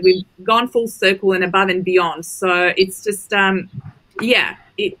projects, and we've gone full circle and above and beyond. So it's just,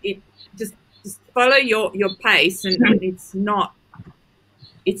 just follow your pace, and it's not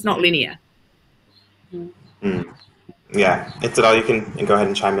linear. Yeah, it's all you can go ahead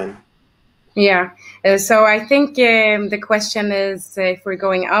and chime in. Yeah, so I think the question is if we're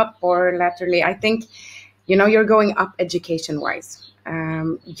going up or laterally. I think, you're going up education-wise.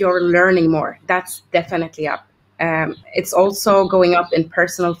 You're learning more. That's definitely up. It's also going up in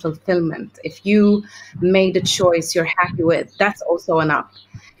personal fulfillment. If you made a choice you're happy with, that's also an up.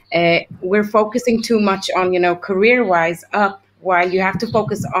 We're focusing too much on, career-wise up, while you have to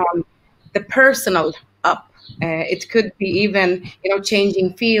focus on the personal up. It could be even,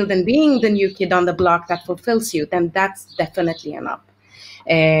 changing field and being the new kid on the block that fulfills you. Then that's definitely an up.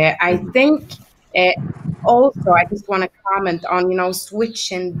 I think also I just want to comment on,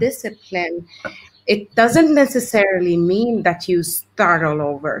 switching discipline. It doesn't necessarily mean that you start all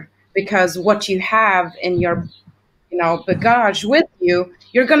over, because what you have in your, bagage with you,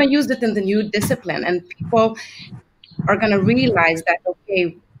 you're going to use it in the new discipline, and people are going to realize that,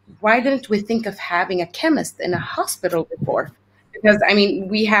 okay, why didn't we think of having a chemist in a hospital before? Because,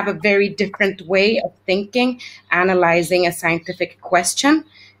 we have a very different way of thinking, analyzing a scientific question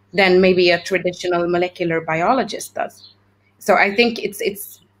than maybe a traditional molecular biologist does. So I think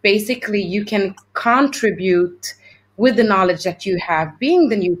it's basically you can contribute with the knowledge that you have, being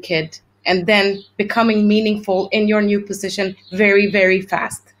the new kid, and then becoming meaningful in your new position very, very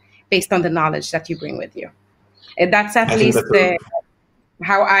fast based on the knowledge that you bring with you. And that's at least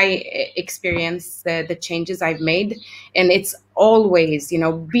how I experience the changes I've made. And it's always,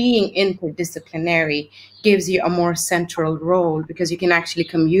 being interdisciplinary gives you a more central role, because you can actually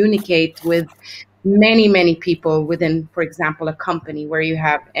communicate with many, many people within, for example, a company where you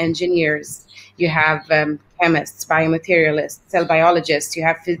have engineers, you have chemists, biomaterialists, cell biologists, you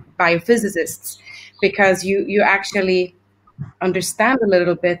have biophysicists, because you actually understand a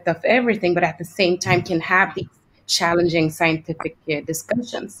little bit of everything, but at the same time can have these challenging scientific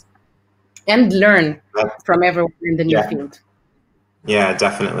discussions and learn from everyone in the new field. Yeah,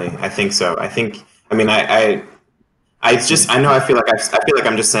 definitely. I think so. I feel like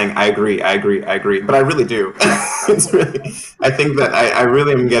I'm just saying, I agree, but I really do. I think that I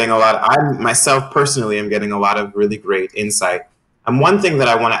really am getting I myself personally am getting a lot of really great insight. One thing that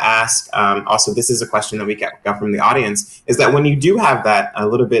I want to ask, also, this is a question that we got from the audience, is that when you do have that a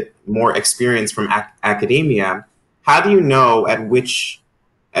little bit more experience from academia, how do you know at which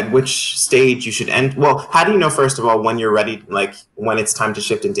stage you should end? Well, how do you know, first of all, when you're ready, like when it's time to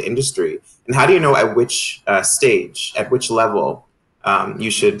shift into industry? And how do you know at which stage, at which level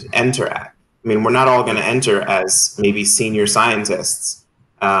you should enter at? I mean, we're not all going to enter as maybe senior scientists,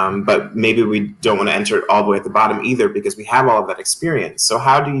 but maybe we don't want to enter all the way at the bottom either because we have all of that experience. So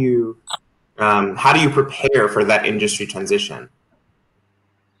how do you prepare for that industry transition?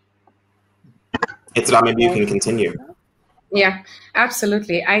 Itzra, maybe you can continue. Yeah,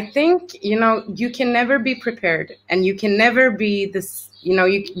 absolutely. I think, you can never be prepared, and you can never be this,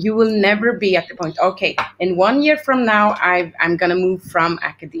 you will never be at the point, okay, in 1 year from now, I'm going to move from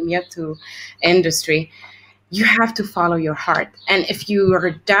academia to industry. You have to follow your heart. And if you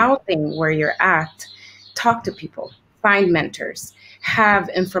are doubting where you're at, talk to people, find mentors, have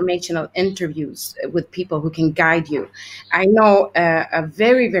informational interviews with people who can guide you. I know a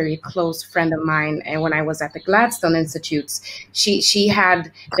very, very close friend of mine, and when I was at the Gladstone Institutes, she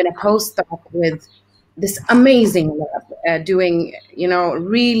had been a postdoc with this amazing lab, doing,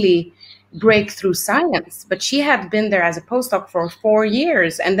 really breakthrough science. But she had been there as a postdoc for 4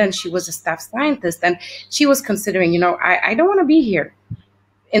 years, and then she was a staff scientist, and she was considering, I don't want to be here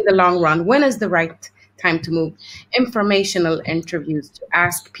in the long run. When is the right time to move? Informational interviews, to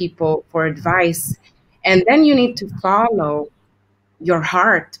ask people for advice, and then you need to follow your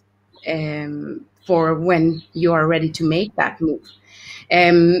heart for when you are ready to make that move.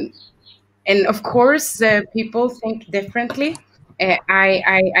 And of course, people think differently.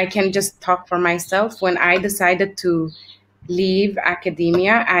 I can just talk for myself. When I decided to leave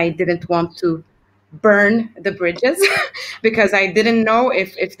academia, I didn't want to burn the bridges because I didn't know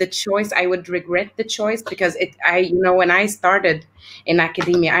if the choice, I would regret the choice, because when I started in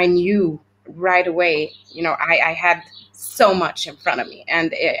academia, I knew right away, I had so much in front of me,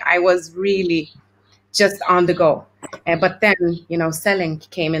 and I was really just on the go. But then, selling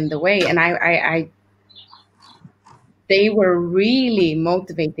came in the way, and they were really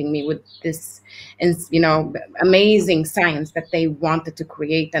motivating me with this, amazing science that they wanted to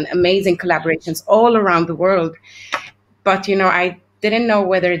create, and amazing collaborations all around the world. But, I didn't know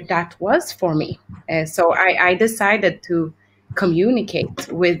whether that was for me. So I decided to communicate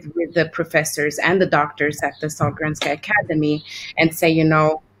with the professors and the doctors at the Sahlgrenska Academy and say,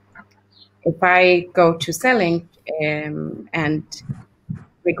 if I go to selling and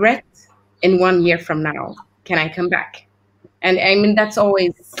regret in 1 year from now, can I come back? And I mean, that's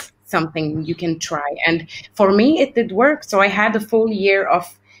always something you can try. And for me, it did work. So I had a full year of,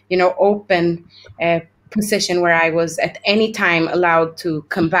 open position where I was at any time allowed to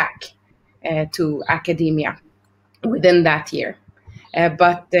come back to academia within that year.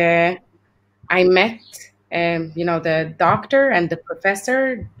 But I met, the doctor and the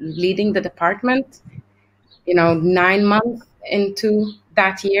professor leading the department, 9 months into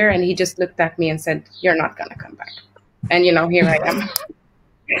that year, and he just looked at me and said, "You're not going to come back." And, here I am.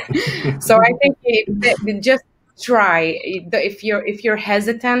 So I think just try. If you're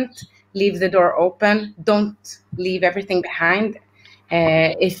hesitant, leave the door open. Don't leave everything behind.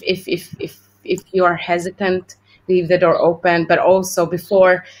 If you are hesitant, leave the door open. But also,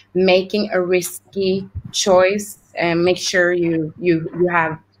 before making a risky choice, make sure you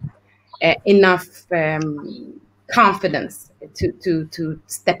have enough confidence to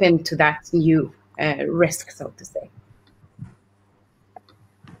step into that new risk, so to say.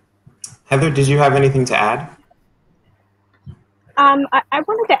 Heather, did you have anything to add? I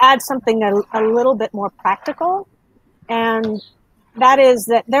wanted to add something a little bit more practical, and that is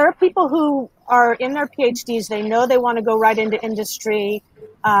that there are people who are in their PhDs, they know they want to go right into industry.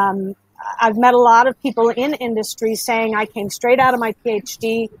 I've met a lot of people in industry saying, I came straight out of my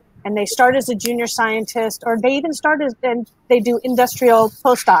PhD, and they start as a junior scientist, or they even start as, and they do industrial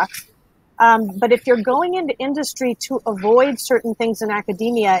postdocs. But if you're going into industry to avoid certain things in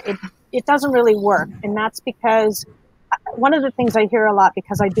academia, it doesn't really work. And that's because one of the things I hear a lot,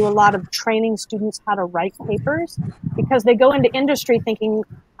 because I do a lot of training students how to write papers, because they go into industry thinking,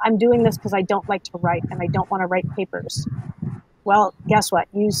 I'm doing this because I don't like to write and I don't want to write papers. Well, guess what?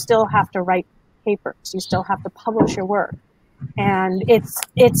 You still have to write papers. You still have to publish your work. And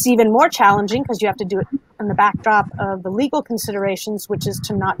it's even more challenging because you have to do it in the backdrop of the legal considerations, which is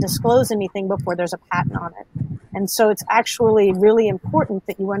to not disclose anything before there's a patent on it. And so it's actually really important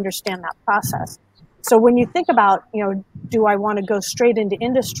that you understand that process. So when you think about, do I want to go straight into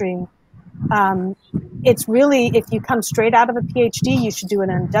industry? It's really, if you come straight out of a PhD, you should do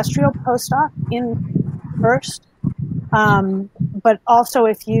an industrial postdoc in first. but also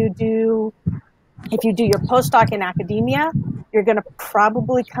if you do your postdoc in academia, you're going to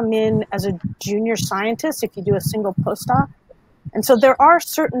probably come in as a junior scientist if you do a single postdoc. And so there are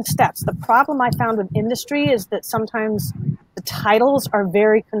certain steps. The problem I found with industry is that sometimes the titles are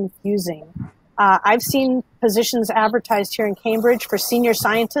very confusing. I've seen positions advertised here in Cambridge for senior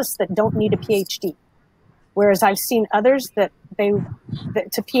scientists that don't need a PhD, whereas I've seen others that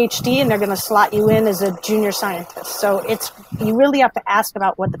to PhD and they're going to slot you in as a junior scientist. So you really have to ask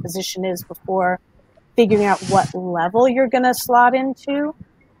about what the position is before figuring out what level you're going to slot into.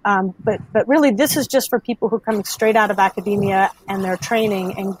 But really, this is just for people who come straight out of academia and their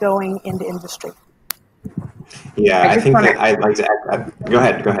training and going into industry. Yeah, I think that I'd like to add. Go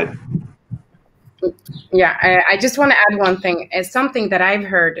ahead. Yeah, I just want to add one thing. It's something that I've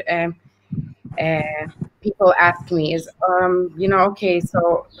heard people ask me is, okay,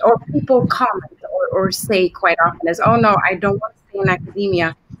 so, or people comment or say quite often is, oh no, I don't want to stay in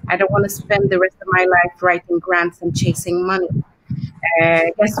academia. I don't want to spend the rest of my life writing grants and chasing money.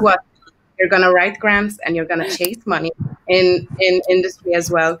 Guess what? You're going to write grants and you're going to chase money in industry as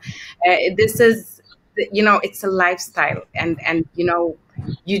well. This is, it's a lifestyle, and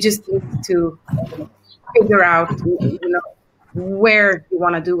you just need to figure out, where you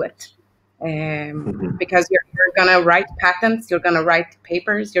want to do it. Because you're going to write patents, you're going to write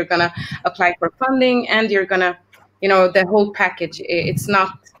papers, you're going to apply for funding, and you're going to, the whole package. It's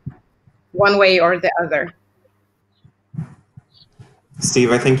not one way or the other.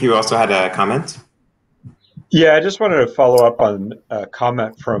 Steve, I think you also had a comment. Yeah, I just wanted to follow up on a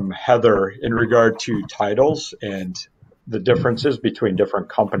comment from Heather in regard to titles and the differences between different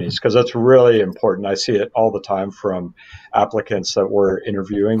companies, because that's really important. I see it all the time from applicants that we're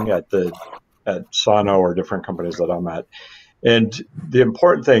interviewing at Sano or different companies that I'm at. And the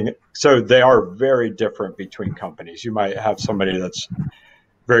important thing, so they are very different between companies. You might have somebody that's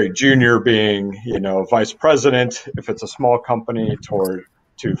very junior being, vice president, if it's a small company,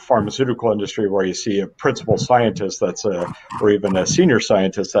 to pharmaceutical industry where you see a principal scientist or even a senior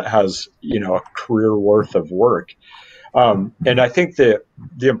scientist that has, a career worth of work. And I think the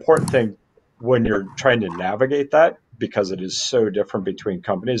important thing when you're trying to navigate that, because it is so different between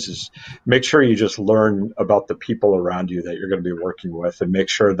companies, is make sure you just learn about the people around you that you're going to be working with, and make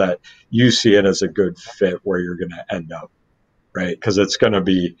sure that you see it as a good fit where you're going to end up, right? Because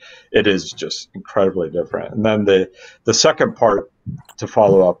it is just incredibly different. And then the second part to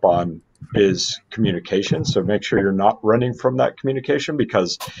follow up on is communication. So make sure you're not running from that communication,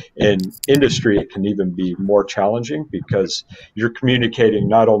 because in industry, it can even be more challenging because you're communicating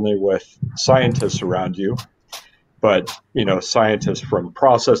not only with scientists around you, but, scientists from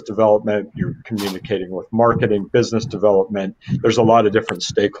process development, you're communicating with marketing, business development. There's a lot of different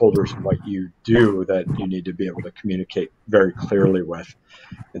stakeholders in what you do that you need to be able to communicate very clearly with.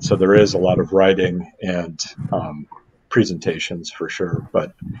 And so there is a lot of writing and presentations for sure.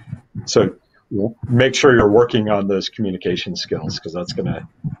 But so make sure you're working on those communication skills, because that's going to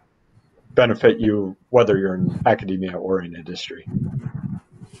benefit you whether you're in academia or in industry.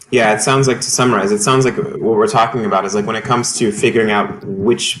 Yeah, it sounds like, to summarize, it sounds like what we're talking about is like when it comes to figuring out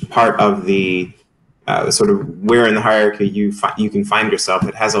which part of the sort of where in the hierarchy you can find yourself,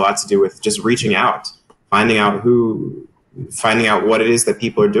 it has a lot to do with just reaching out, finding out what it is that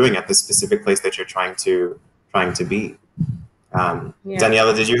people are doing at the specific place that you're trying to be. Yeah.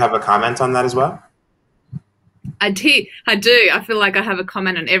 Daniela, did you have a comment on that as well? I do. I feel like I have a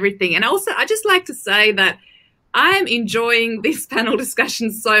comment on everything. And also, I just like to say that I am enjoying this panel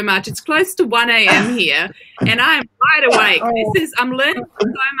discussion so much. It's close to 1 a.m. here, and I am wide awake. I'm learning so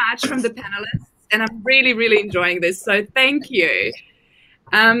much from the panelists, and I'm really, really enjoying this. So thank you.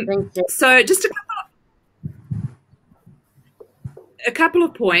 Thank you. So just a couple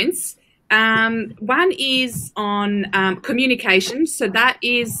of points. One is on communication. So that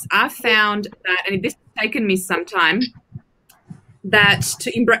is, I found that, and this has taken me some time, that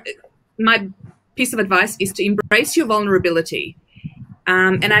my piece of advice is to embrace your vulnerability.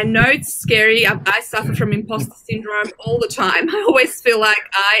 And I know it's scary. I suffer from imposter syndrome all the time. I always feel like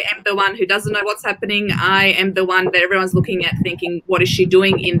I am the one who doesn't know what's happening. I am the one that everyone's looking at thinking, what is she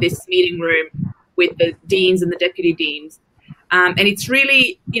doing in this meeting room with the deans and the deputy deans? And it's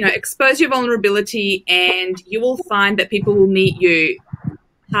really, expose your vulnerability, and you will find that people will meet you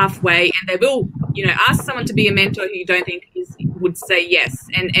halfway, and they will, ask someone to be a mentor who you don't think would say yes.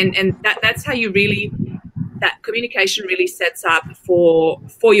 And that's how you really, that communication really sets up for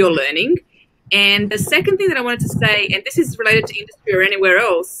your learning. And the second thing that I wanted to say, and this is related to industry or anywhere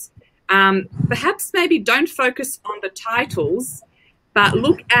else, perhaps maybe don't focus on the titles, but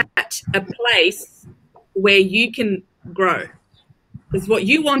look at a place where you can grow. Because what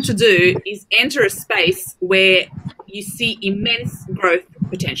you want to do is enter a space where you see immense growth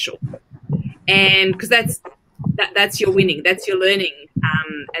potential, and because that's your winning, that's your learning,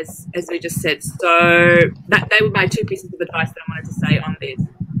 as we just said. So they were my 2 pieces of advice that I wanted to say on this.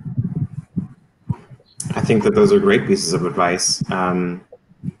 I think that those are great pieces of advice.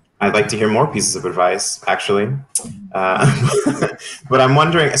 I'd like to hear more pieces of advice, actually. But I'm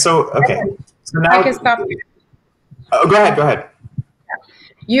wondering, so, okay. So now, I can stop you. Oh, go ahead.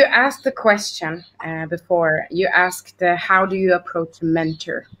 You asked the question before. You asked, how do you approach a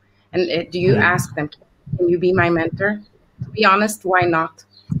mentor? And do you ask them, can you be my mentor? To be honest, why not?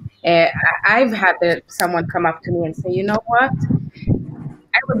 I've had someone come up to me and say, you know what?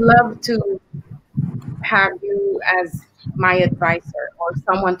 I would love to have you as my advisor or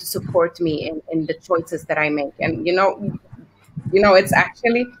someone to support me in the choices that I make. And it's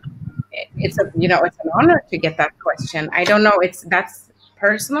actually it's an honor to get that question. I don't know, that's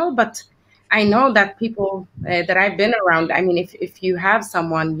personal, but I know that people that I've been around, I mean, if you have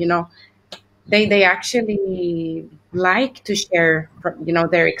someone, they actually like to share,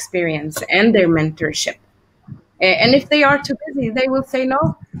 their experience and their mentorship. And if they are too busy, they will say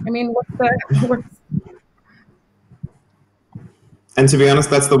no. I mean, And to be honest,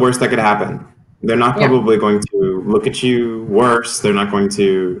 that's the worst that could happen. They're not probably going to look at you worse. They're not going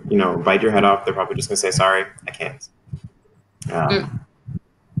to, bite your head off. They're probably just going to say, sorry, I can't.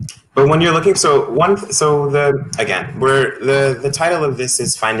 But when you're looking, the title of this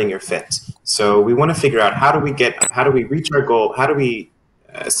is Finding Your Fit. So we want to figure out how do we reach our goal? How do we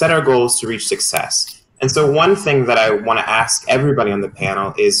set our goals to reach success? And so one thing that I want to ask everybody on the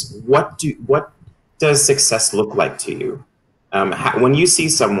panel is, what does success look like to you? When you see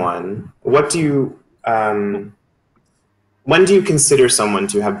someone, when do you consider someone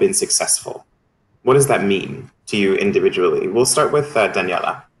to have been successful? What does that mean to you individually? We'll start with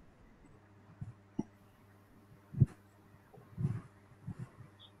Daniela.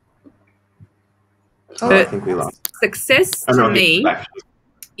 I think we lost. Success to me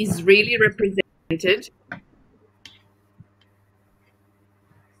is really represented.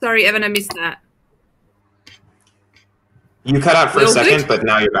 Sorry, Evan, I missed that. You cut out for a second, but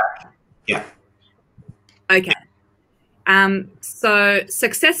now you're back. Yeah. Okay. So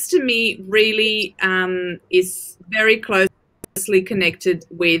success to me really is very closely connected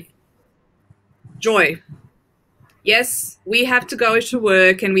with joy. Yes, we have to go to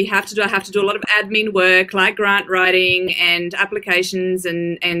work and I have to do a lot of admin work like grant writing and applications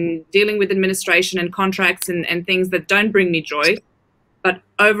and dealing with administration and contracts and things that don't bring me joy. But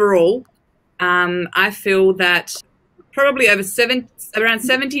overall, I feel that probably around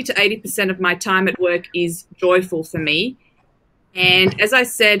 70 to 80% of my time at work is joyful for me. And as I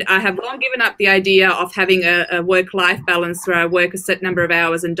said, I have long given up the idea of having a work-life balance where I work a certain number of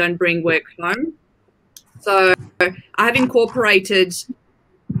hours and don't bring work home. So I have incorporated,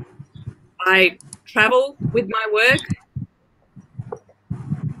 I travel with my work.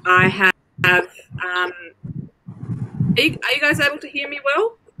 I have, are you guys able to hear me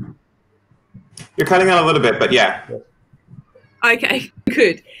well? You're cutting out a little bit, but yeah. Okay,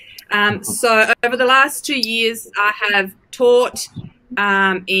 good. So over the last 2 years, I have taught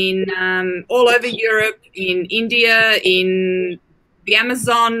in all over Europe, in India, in the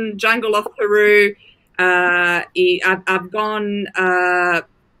Amazon jungle of Peru. I've gone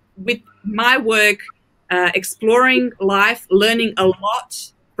with my work, exploring life, learning a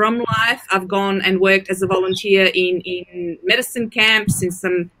lot from life. I've gone and worked as a volunteer in medicine camps in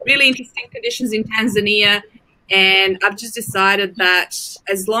some really interesting conditions in Tanzania. And I've just decided that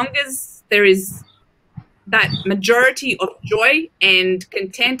as long as there is that majority of joy and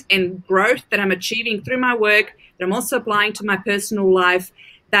content and growth that I'm achieving through my work, that I'm also applying to my personal life,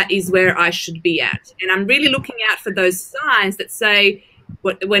 that is where I should be at. And I'm really looking out for those signs that say,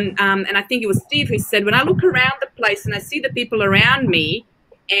 and I think it was Steve who said, when I look around the place and I see the people around me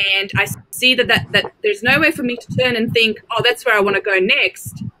and I see that there's nowhere for me to turn and think, oh, that's where I want to go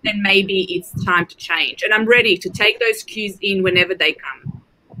next, then maybe it's time to change. And I'm ready to take those cues in whenever they come.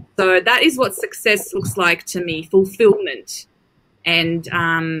 So that is what success looks like to me, fulfillment. And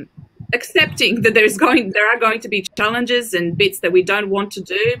accepting that there are going to be challenges and bits that we don't want to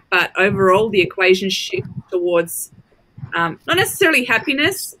do, but overall the equation shifts towards not necessarily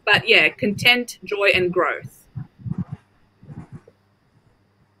happiness, but yeah, content, joy, and growth.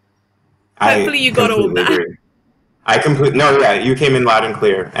 Hopefully you got all of that. Agree. You came in loud and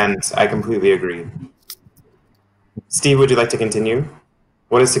clear, and I completely agree. Steve, would you like to continue?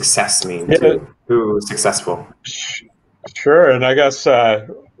 What does success mean to who's successful? Sure, and I guess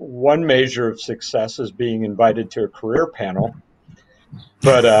one measure of success is being invited to a career panel.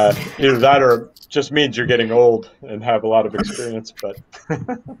 But either that or just means you're getting old and have a lot of experience. But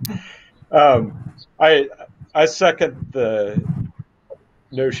I second the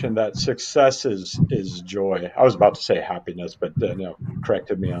notion that success is joy. I was about to say happiness, but Danielle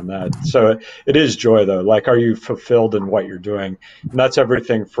corrected me on that. So it is joy, though. Like, are you fulfilled in what you're doing? And that's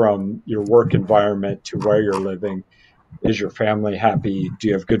everything from your work environment to where you're living. Is your family happy? Do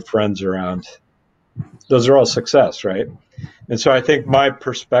you have good friends around? Those are all success, right? And so I think my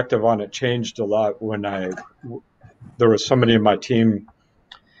perspective on it changed a lot when there was somebody in my team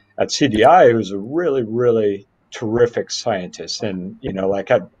at CDI who was a really, really terrific scientist. And,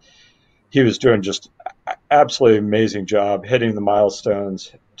 he was doing just absolutely amazing job, hitting the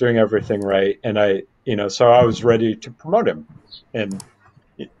milestones, doing everything right. And so I was ready to promote him. And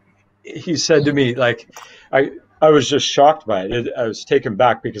he said to me, like, I was just shocked by it. I was taken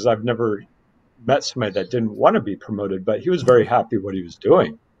back because I've never met somebody that didn't want to be promoted, but he was very happy what he was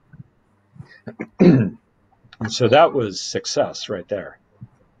doing. And so that was success right there.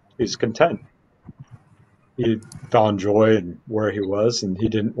 He's content. He found joy in where he was, and he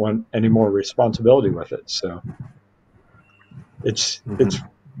didn't want any more responsibility with it. So it's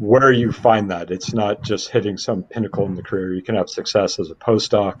where you find that. It's not just hitting some pinnacle in the career. You can have success as a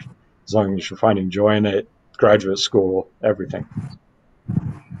postdoc as long as you're finding joy in it, graduate school, everything.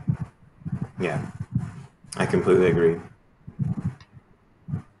 Yeah, I completely agree.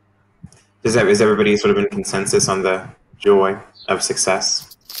 Is everybody sort of in consensus on the joy of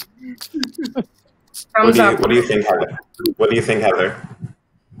success? What do you think, Heather? What do you think, Heather?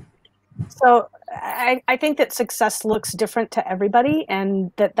 So I think that success looks different to everybody,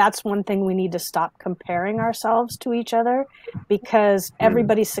 and that's one thing we need to stop comparing ourselves to each other, because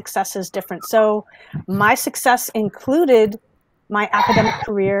everybody's success is different. So my success included my academic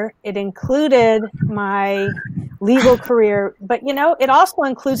career. It included my legal career, but it also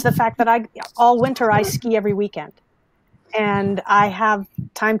includes the fact that all winter I ski every weekend. And I have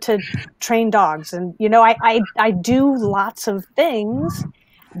time to train dogs. And, I do lots of things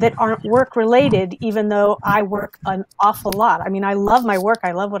that aren't work related, even though I work an awful lot. I mean, I love my work.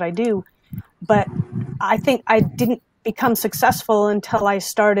 I love what I do. But I think I didn't become successful until I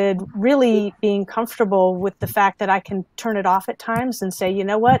started really being comfortable with the fact that I can turn it off at times and say, you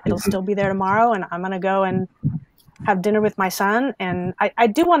know what, it'll still be there tomorrow. And I'm going to go and have dinner with my son. And I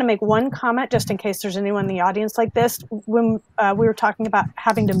do want to make one comment, just in case there's anyone in the audience like this. When we were talking about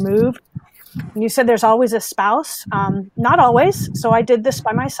having to move, and you said there's always a spouse. Not always. So I did this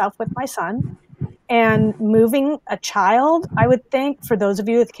by myself with my son. And moving a child, I would think, for those of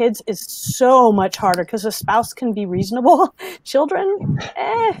you with kids, is so much harder because a spouse can be reasonable. Children,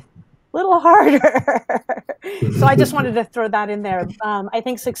 little harder. So I just wanted to throw that in there. I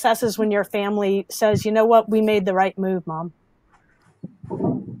think success is when your family says, you know what, we made the right move, Mom.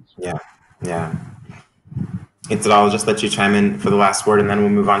 Yeah. I'll just let you chime in for the last word, and then we'll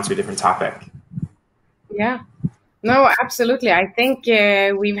move on to a different topic. Yeah. No, absolutely. I think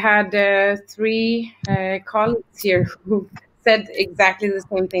we've had 3 colleagues here who said exactly the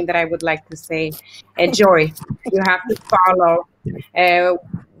same thing that I would like to say. Joy. You have to follow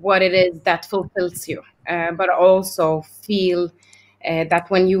what it is that fulfills you, but also feel that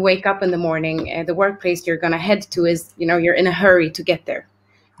when you wake up in the morning, the workplace you're going to head to is, you're in a hurry to get there.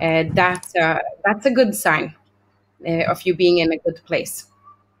 That's a good sign of you being in a good place.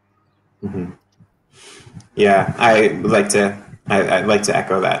 Mm-hmm. Yeah, I'd like to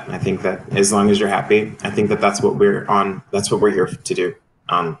echo that. I think that as long as you're happy, I think that's what we're on. That's what we're here to do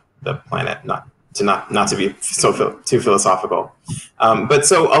on the planet. Not to be too philosophical. But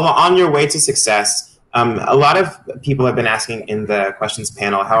so on your way to success, a lot of people have been asking in the questions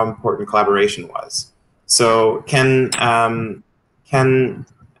panel how important collaboration was. So can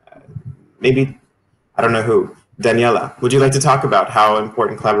maybe, I don't know who, Daniela, would you like to talk about how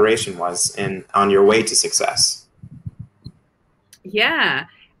important collaboration was on your way to success? Yeah,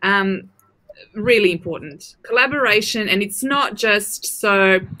 really important. Collaboration, and it's not just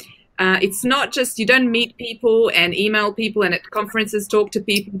you don't meet people and email people and at conferences talk to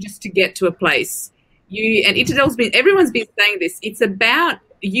people just to get to a place. Everyone's been saying this. It's about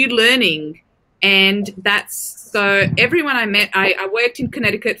you learning, and so everyone I met, I worked in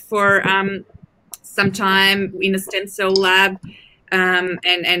Connecticut for some time in a stem cell lab,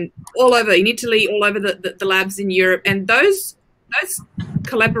 and all over in Italy, all over the labs in Europe, and those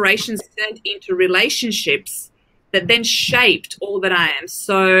collaborations turned into relationships that then shaped all that I am.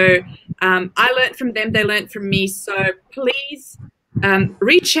 So I learned from them, they learned from me. So please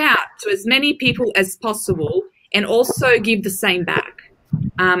reach out to as many people as possible and also give the same back.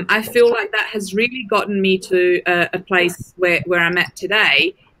 I feel like that has really gotten me to a place where I'm at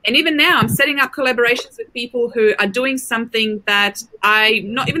today. And even now, I'm setting up collaborations with people who are doing something that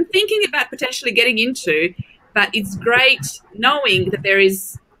I'm not even thinking about potentially getting into. But it's great knowing that there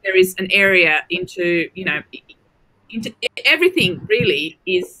is an area into, you know, into everything really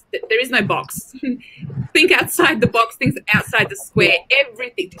is that there is no box. Think outside the box, things outside the square,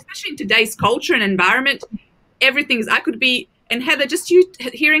 everything, especially in today's culture and environment, everything is, I could be, and Heather, just you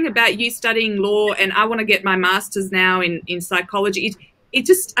hearing about you studying law, and I want to get my master's now in psychology. I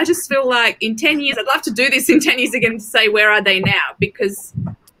just feel like in 10 years, I'd love to do this in 10 years again to say, where are they now? Because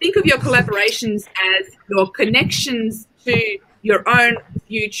think of your collaborations as your connections to your own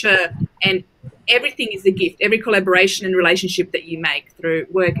future, and everything is a gift. Every collaboration and relationship that you make through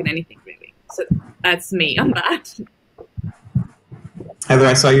work and anything, really. So that's me on that. Heather,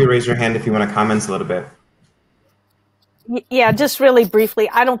 I saw you raise your hand if you want to comment a little bit. Yeah, just really briefly,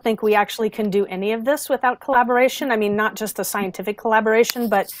 I don't think we actually can do any of this without collaboration. I mean, not just the scientific collaboration,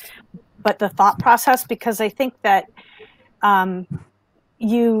 but the thought process, because I think that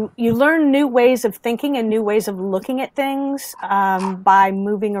you learn new ways of thinking and new ways of looking at things by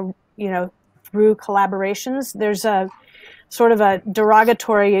moving, through collaborations. There's a sort of a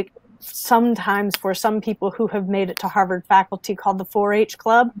derogatory sometimes for some people who have made it to Harvard faculty called the 4-H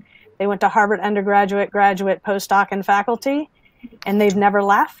Club. They went to Harvard undergraduate, graduate, postdoc, and faculty, and they've never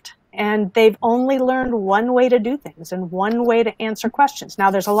left. And they've only learned one way to do things and one way to answer questions. Now,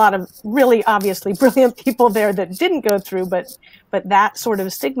 there's a lot of really obviously brilliant people there that didn't go through, but that sort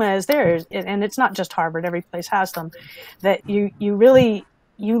of stigma is there. And it's not just Harvard, every place has them, that you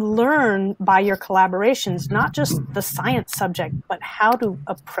learn by your collaborations, not just the science subject, but how to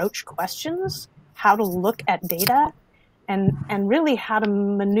approach questions, how to look at data, and really how to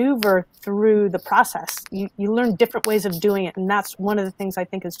maneuver through the process. You learn different ways of doing it, and that's one of the things I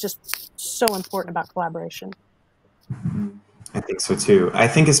think is just so important about collaboration. I think so too. I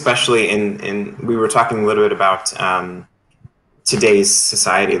think especially in we were talking a little bit about today's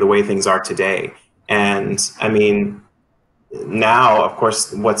society, the way things are today. And I mean, now, of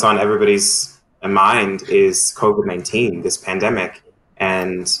course, what's on everybody's mind is COVID-19, this pandemic.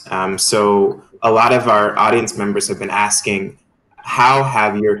 And so a lot of our audience members have been asking, how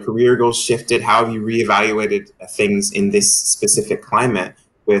have your career goals shifted? How have you reevaluated things in this specific climate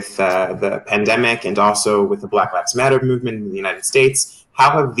with the pandemic and also with the Black Lives Matter movement in the United States?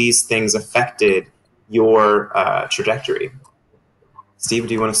 How have these things affected your trajectory? Steve,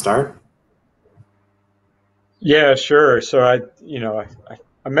 do you want to start? Yeah, sure. So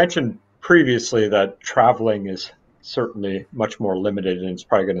I mentioned previously that traveling is certainly much more limited, and it's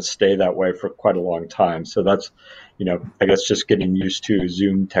probably going to stay that way for quite a long time. So that's, I guess just getting used to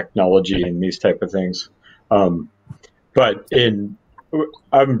Zoom technology and these type of things. But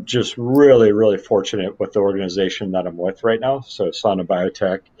I'm just really, really fortunate with the organization that I'm with right now. So Sana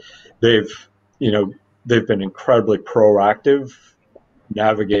Biotech, they've been incredibly proactive,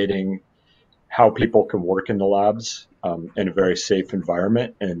 navigating how people can work in the labs in a very safe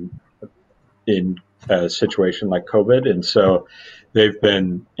environment and in a situation like COVID. And so they've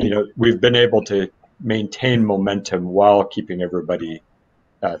been, we've been able to maintain momentum while keeping everybody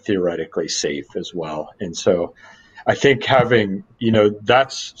theoretically safe as well. And so I think having,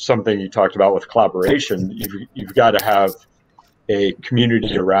 that's something you talked about with collaboration. You've got to have a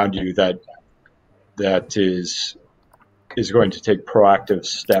community around you that is going to take proactive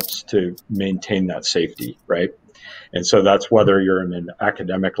steps to maintain that safety, right? And so that's whether you're in an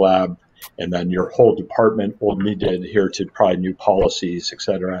academic lab and then your whole department will need to adhere to probably new policies, et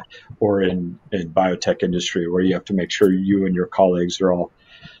cetera, or in biotech industry where you have to make sure you and your colleagues are all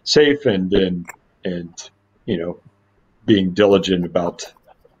safe and being diligent about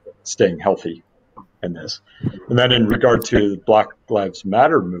staying healthy in this. And then in regard to the Black Lives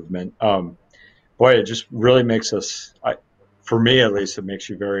Matter movement, boy, it just really makes us, for me at least, it makes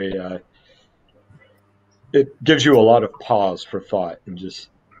you very, it gives you a lot of pause for thought and just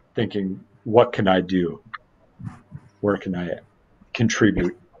thinking, what can I do? Where can I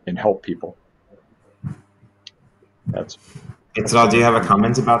contribute and help people? Itzal, do you have a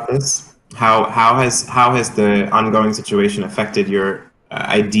comment about this? How has the ongoing situation affected your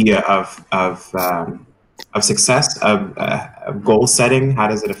idea of success, of goal setting? How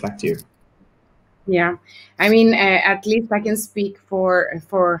does it affect you? Yeah, I mean, at least I can speak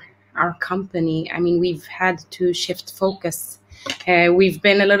for our company. I mean, we've had to shift focus. We've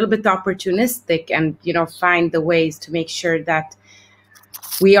been a little bit opportunistic and, find the ways to make sure that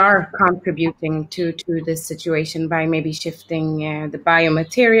we are contributing to this situation by maybe shifting the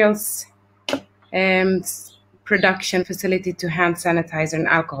biomaterials production facility to hand sanitizer and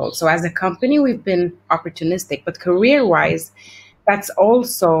alcohol. So as a company, we've been opportunistic, but career-wise, that's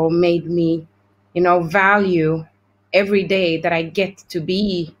also made me, value every day that I get to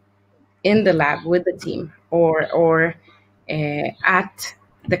be in the lab with the team or at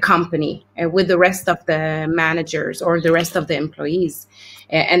the company with the rest of the managers or the rest of the employees.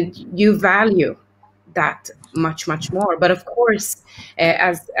 And you value that much, much more. But of course,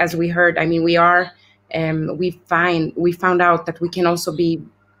 as we heard, I mean, we found out that we can also be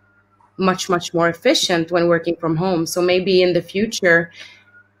much, much more efficient when working from home. So maybe in the future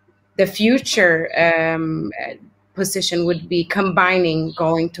position would be combining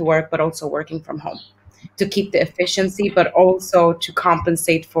going to work, but also working from home to keep the efficiency, but also to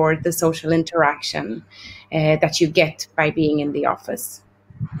compensate for the social interaction that you get by being in the office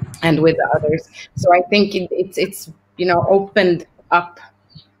and with others. So I think it's opened up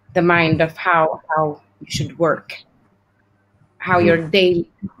the mind of how you should work, how your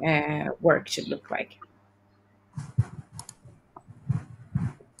daily work should look like.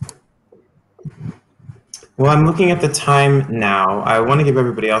 Well, I'm looking at the time now. I want to give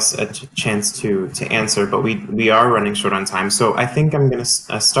everybody else a chance to answer, but we are running short on time. So I think I'm going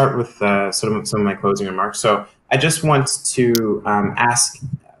to start with some of my closing remarks. So I just want to ask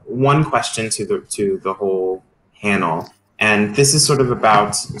one question to the whole panel, and this is sort of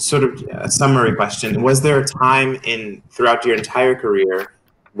a summary question. Was there a time throughout your entire career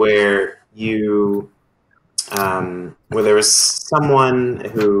where where there was someone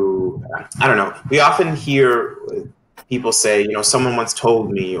who, I don't know, we often hear people say, someone once told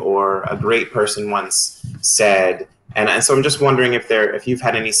me, or a great person once said, and so I'm just wondering if you've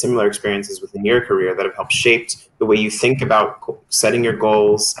had any similar experiences within your career that have helped shaped the way you think about setting your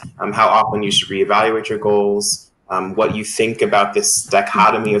goals, how often you should reevaluate your goals, what you think about this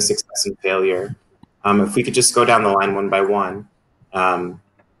dichotomy of success and failure. If we could just go down the line one by one.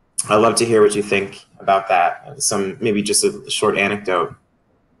 I'd love to hear what you think about that. Maybe just a short anecdote.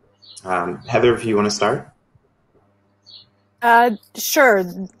 Heather, if you want to start. Sure.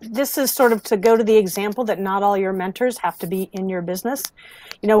 This is sort of to go to the example that not all your mentors have to be in your business.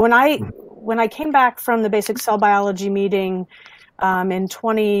 When I came back from the basic cell biology meeting in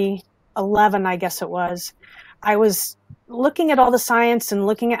 2011, I guess it was, I was looking at all the science and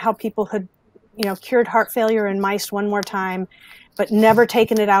looking at how people had, cured heart failure in mice one more time, but never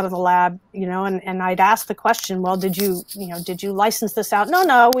taken it out of the lab, and I'd ask the question, well, did you license this out?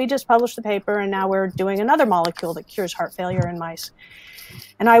 No, we just published the paper and now we're doing another molecule that cures heart failure in mice.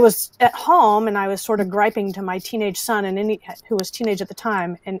 And I was at home and I was sort of griping to my teenage son, who was teenage at the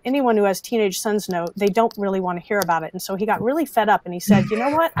time, and anyone who has teenage sons know they don't really want to hear about it. And so he got really fed up and he said, you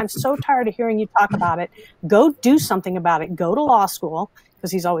know what? I'm so tired of hearing you talk about it. Go do something about it. Go to law school,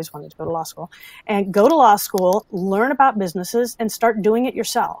 because he's always wanted to go to law school, and go to law school, learn about businesses, and start doing it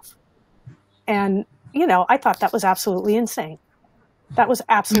yourself. And, I thought that was absolutely insane. That was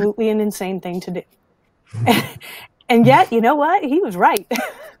absolutely an insane thing to do. And yet, you know what? He was right.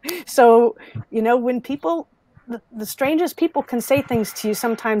 So, when people, the strangest people can say things to you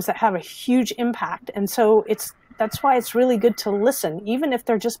sometimes that have a huge impact. And so that's why it's really good to listen, even if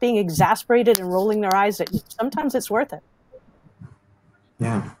they're just being exasperated and rolling their eyes at you. Sometimes it's worth it.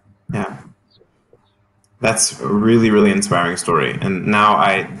 Yeah. That's a really, really inspiring story. And now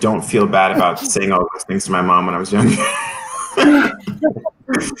I don't feel bad about saying all those things to my mom when I was young.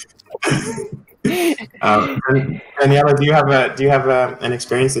 Daniela, do you have an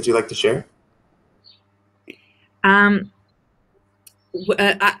experience that you'd like to share?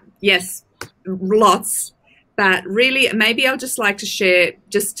 Yes, lots. But really, maybe I'll just like to share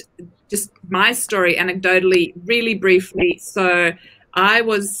just my story anecdotally, really briefly. So I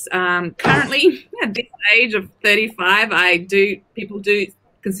was currently at this age of 35. People do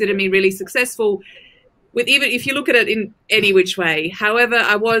consider me really successful, with even if you look at it in any which way. However,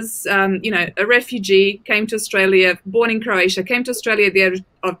 I was, a refugee, came to Australia, born in Croatia, came to Australia at the age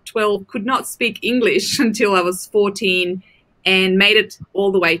of 12, could not speak English until I was 14, and made it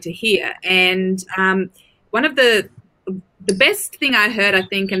all the way to here. And one of the best thing I heard, I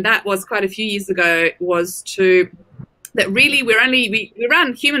think, and that was quite a few years ago, was that really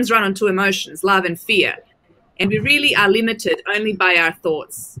humans run on two emotions, love and fear. And we really are limited only by our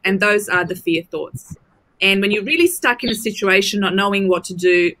thoughts. And those are the fear thoughts. And when you're really stuck in a situation, not knowing what to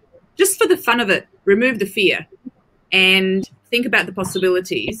do, just for the fun of it, remove the fear and think about the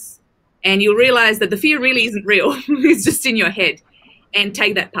possibilities. And you'll realize that the fear really isn't real. It's just in your head, and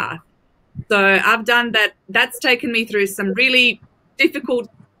take that path. So I've done that. That's taken me through some really difficult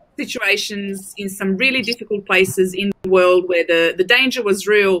situations in some really difficult places in the world where the danger was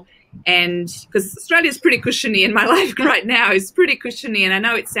real, And because Australia is pretty cushiony, and my life right now is pretty cushiony, and I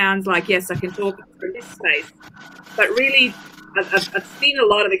know it sounds like, yes, I can talk from this space, but really I've seen a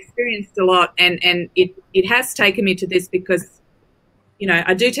lot, I've experienced a lot, and it has taken me to this because, you know,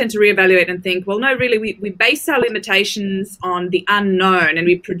 I do tend to reevaluate and think, well, no, really, we base our limitations on the unknown, and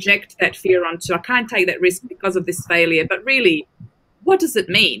we project that fear onto, I can't take that risk because of this failure. But really, what does it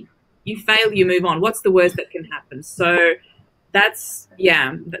mean? You fail, you move on. What's the worst that can happen? So that's,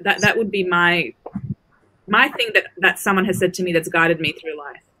 yeah, that would be my thing that someone has said to me that's guided me through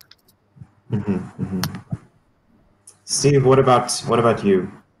life. Mm-hmm, mm-hmm. Steve, what about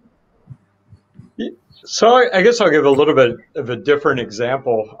you? So I guess I'll give a little bit of a different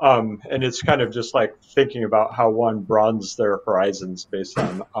example, and it's kind of just like thinking about how one broadens their horizons based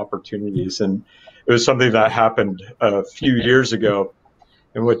on opportunities. And it was something that happened a few years ago.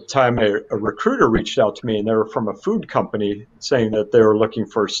 And one time a recruiter reached out to me, and they were from a food company saying that they were looking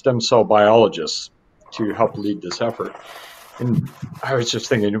for stem cell biologists to help lead this effort. And I was just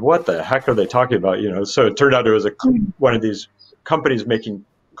thinking, what the heck are they talking about? You know, so it turned out it was one of these companies making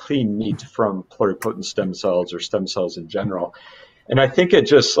clean meat from pluripotent stem cells or stem cells in general. And I think it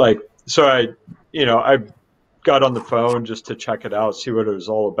just like, so I got on the phone just to check it out, see what it was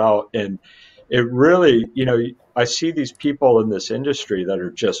all about. And it really, you know, I see these people in this industry that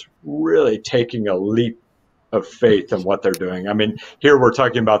are just really taking a leap of faith in what they're doing. I mean, here we're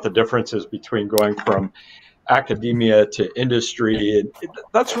talking about the differences between going from academia to industry.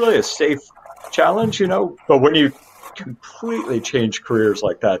 That's really a safe challenge, you know, but when you completely change careers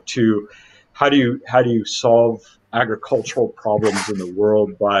like that to how do you solve agricultural problems in the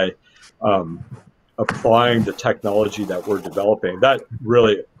world by applying the technology that we're developing, that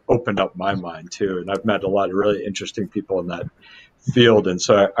really opened up my mind too. And I've met a lot of really interesting people in that field. And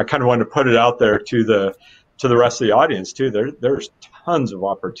so I kind of want to put it out there to the rest of the audience too. There's tons of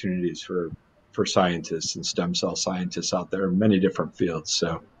opportunities for scientists and stem cell scientists out there in many different fields.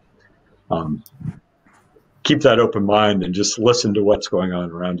 So keep that open mind and just listen to what's going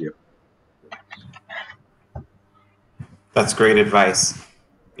on around you. That's great advice.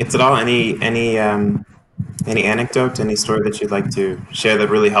 It's at all any anecdote, any story that you'd like to share that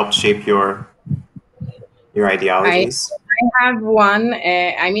really helped shape your ideologies? I have one.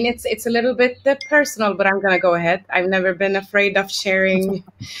 I mean, it's a little bit personal, but I'm gonna go ahead. I've never been afraid of sharing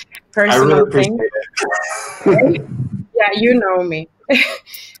personal things. Yeah, you know me.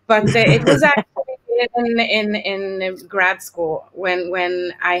 But it was actually in grad school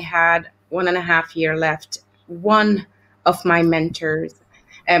when I had 1.5 years left. One of my mentors,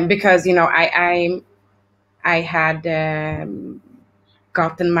 because you know I had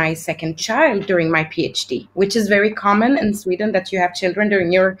gotten my second child during my PhD, which is very common in Sweden that you have children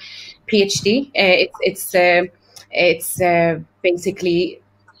during your PhD. It's basically,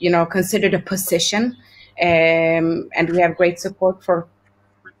 you know, considered a position, and we have great support for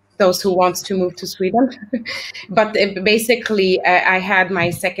those who wants to move to Sweden. But basically, I had my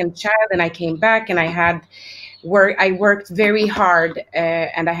second child, and I came back, and I worked very hard,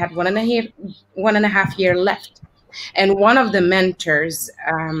 and I had 1.5 years left. And one of the mentors,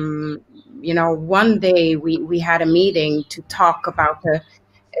 you know, one day we had a meeting to talk about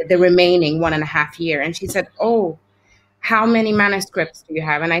the remaining 1.5 years. And she said, "Oh, how many manuscripts do you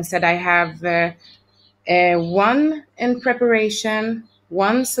have?" And I said, "I have one in preparation,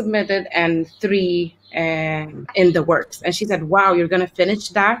 one submitted, and 3 in the works." And she said, "Wow, you're going to finish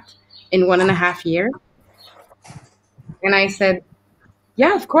that in 1.5 years?" And I said,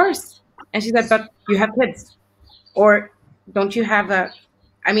 "Yeah, of course." And she said, "But you have kids. Or don't you have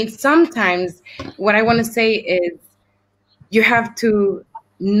I mean, sometimes what I want to say is you have to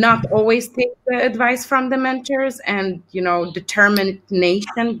not always take the advice from the mentors, and, you know,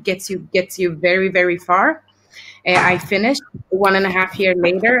 determination gets you very, very far. I finished 1.5 years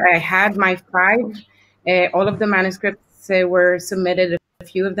later. I had my 5. All of the manuscripts were submitted. A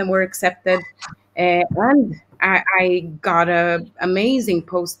few of them were accepted. And I got an amazing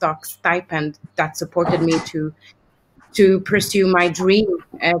postdoc stipend that supported me to pursue my dream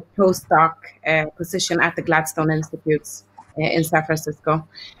postdoc position at the Gladstone Institutes in San Francisco.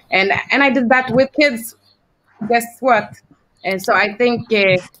 And I did that with kids. Guess what? And so I think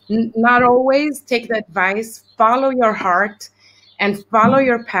not always take the advice, follow your heart and follow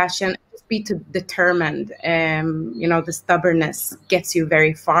your passion. Just be determined. You know, the stubbornness gets you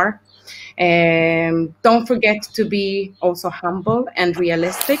very far. Don't forget to be also humble and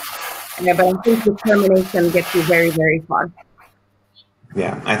realistic. Yeah, but I think determination gets you very, very far.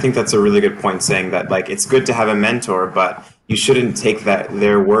 Yeah, I think that's a really good point, saying that, like, it's good to have a mentor, but you shouldn't take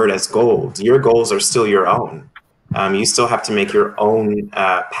their word as gold. Your goals are still your own. You still have to make your own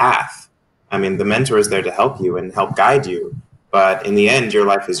path. I mean, the mentor is there to help you and help guide you, but in the end, your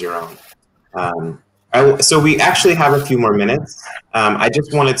life is your own. So we actually have a few more minutes. I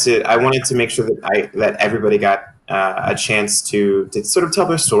wanted to make sure that everybody got a chance to sort of tell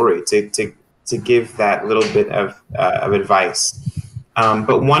their story, to give that little bit of advice.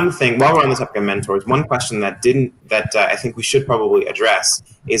 But one thing, while we're on the topic of mentors, one question that I think we should probably address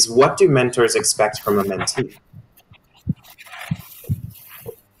is, what do mentors expect from a mentee?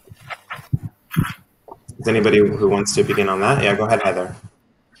 Is anybody who wants to begin on that? Yeah, go ahead, Heather.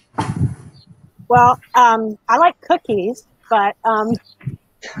 Well, I like cookies, but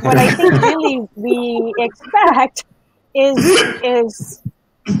what I think really we expect is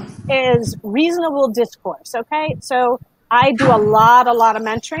reasonable discourse. Okay, so I do a lot of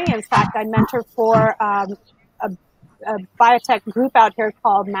mentoring. In fact, I mentor for a biotech group out here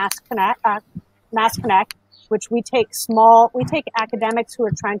called Mass Connect, which we take academics who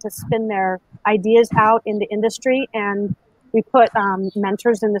are trying to spin their ideas out into industry, and we put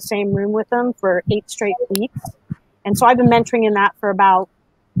mentors in the same room with them for 8 straight weeks. And so I've been mentoring in that for about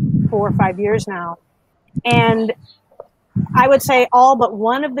 4 or 5 years now. And I would say all but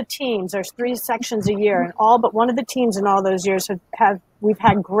one of the teams, there's 3 sections a year, and all but one of the teams in all those years we've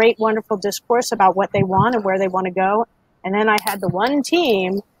had great, wonderful discourse about what they want and where they want to go. And then I had the one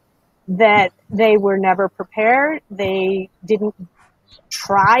team that they were never prepared. They didn't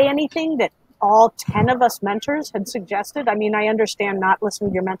try anything that all 10 of us mentors had suggested. I mean, I understand not listening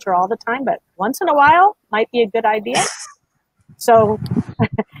to your mentor all the time, but once in a while might be a good idea. So,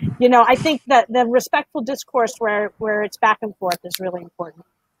 I think that the respectful discourse where it's back and forth is really important.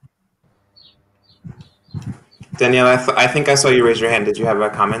 Danielle, I think I saw you raise your hand. Did you have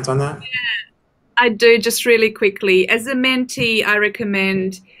a comment on that? Yeah, I do, just really quickly. As a mentee, I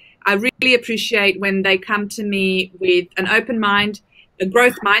really appreciate when they come to me with an open mind, a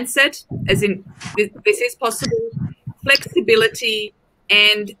growth mindset, as in this is possible, flexibility,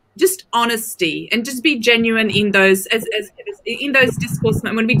 and just honesty, and just be genuine in those in those discourse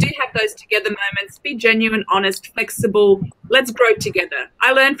moments. When we do have those together moments, be genuine, honest, flexible. Let's grow together.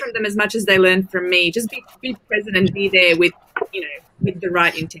 I learn from them as much as they learn from me. Just be present and be there with the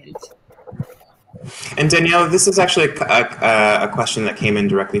right intent. And Danielle, this is actually a question that came in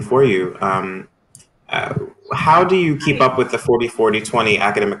directly for you. How do you keep up with the 40-40-20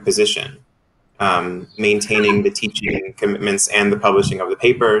 academic position, maintaining the teaching commitments and the publishing of the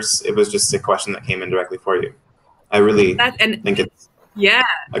papers? It was just a question that came in directly for you. I really think it's a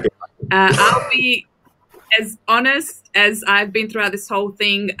good question. I'll be as honest as I've been throughout this whole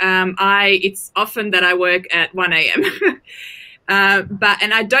thing. It's often that I work at 1 a.m.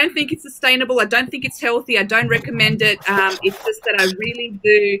 And I don't think it's sustainable. I don't think it's healthy. I don't recommend it. It's just that I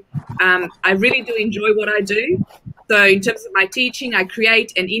really do enjoy what I do. So in terms of my teaching, I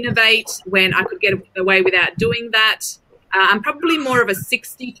create and innovate when I could get away without doing that. I'm probably more of a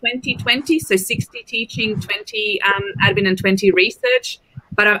 60-20-20, so 60 teaching, 20 admin, and 20 research.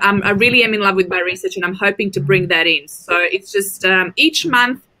 But I really am in love with my research, and I'm hoping to bring that in. So it's just each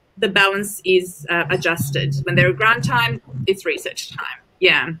month, the balance is adjusted. When there are grant time, it's research time.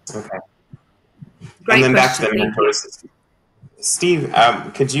 Yeah. Okay. Great and then question. Back to the mentors. Steve,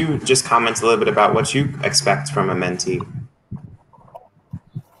 could you just comment a little bit about what you expect from a mentee?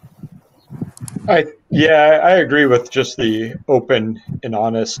 I agree with just the open and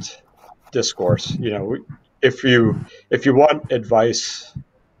honest discourse. If you want advice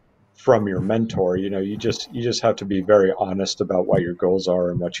from your mentor, you just have to be very honest about what your goals are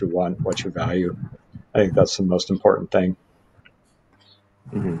and what you want, what you value. I think that's the most important thing.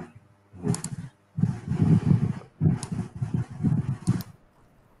 Mm-hmm.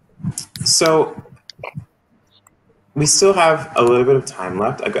 So we still have a little bit of time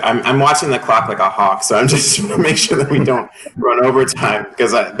left. I'm watching the clock like a hawk, so I'm just trying to make sure that we don't run over time,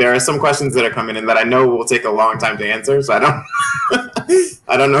 because there are some questions that are coming in that I know will take a long time to answer. So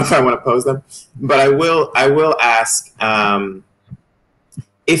I don't know if I want to pose them, but I will ask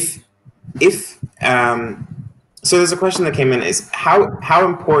so there's a question that came in, is how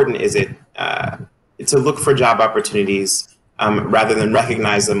important is it to look for job opportunities rather than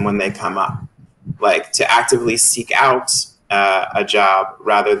recognize them when they come up? Like, to actively seek out a job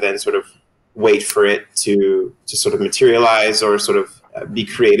rather than sort of wait for it to sort of materialize or sort of be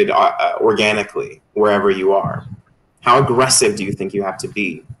created organically wherever you are. How aggressive do you think you have to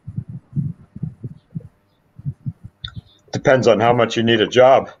be? Depends on how much you need a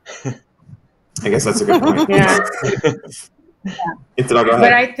job. I guess that's a good point. Yeah. Go ahead.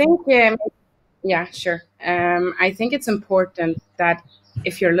 But I think, yeah, sure. I think it's important that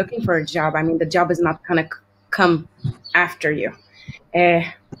if you're looking for a job, I mean, the job is not going to come after you.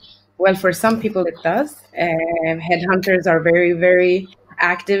 Well, for some people it does. Headhunters are very, very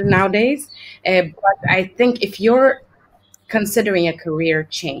active nowadays. But I think if you're considering a career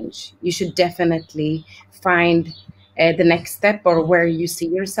change, you should definitely find the next step or where you see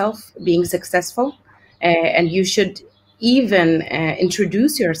yourself being successful. And you should even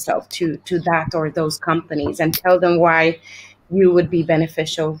introduce yourself to that or those companies and tell them why you would be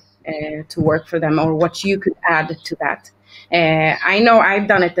beneficial to work for them or what you could add to that. I know I've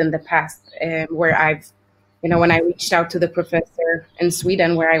done it in the past where when I reached out to the professor in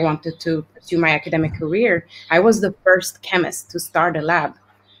Sweden where I wanted to pursue my academic career, I was the first chemist to start a lab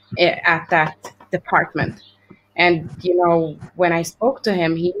at that department. And, when I spoke to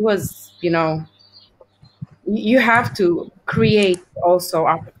him, he was, you have to create also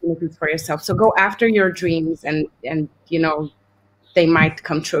opportunities for yourself. So go after your dreams and they might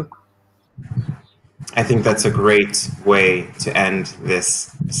come true. I think that's a great way to end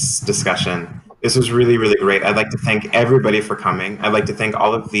this discussion. This was really, really great. I'd like to thank everybody for coming. I'd like to thank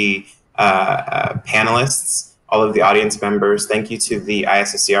all of the panelists, all of the audience members. Thank you to the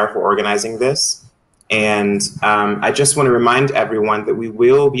ISSCR for organizing this. And I just want to remind everyone that we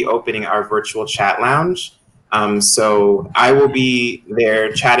will be opening our virtual chat lounge. So I will be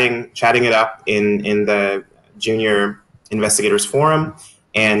there chatting it up in the Junior Investigators Forum.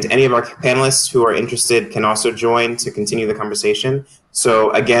 And any of our panelists who are interested can also join to continue the conversation.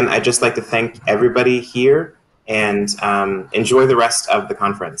 So again, I'd just like to thank everybody here and enjoy the rest of the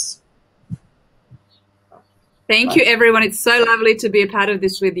conference. Thank you, everyone. It's so lovely to be a part of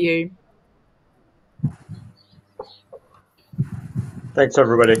this with you. Thanks,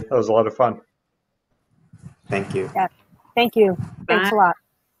 everybody. That was a lot of fun. Thank you. Yeah. Thank you. Thanks a lot.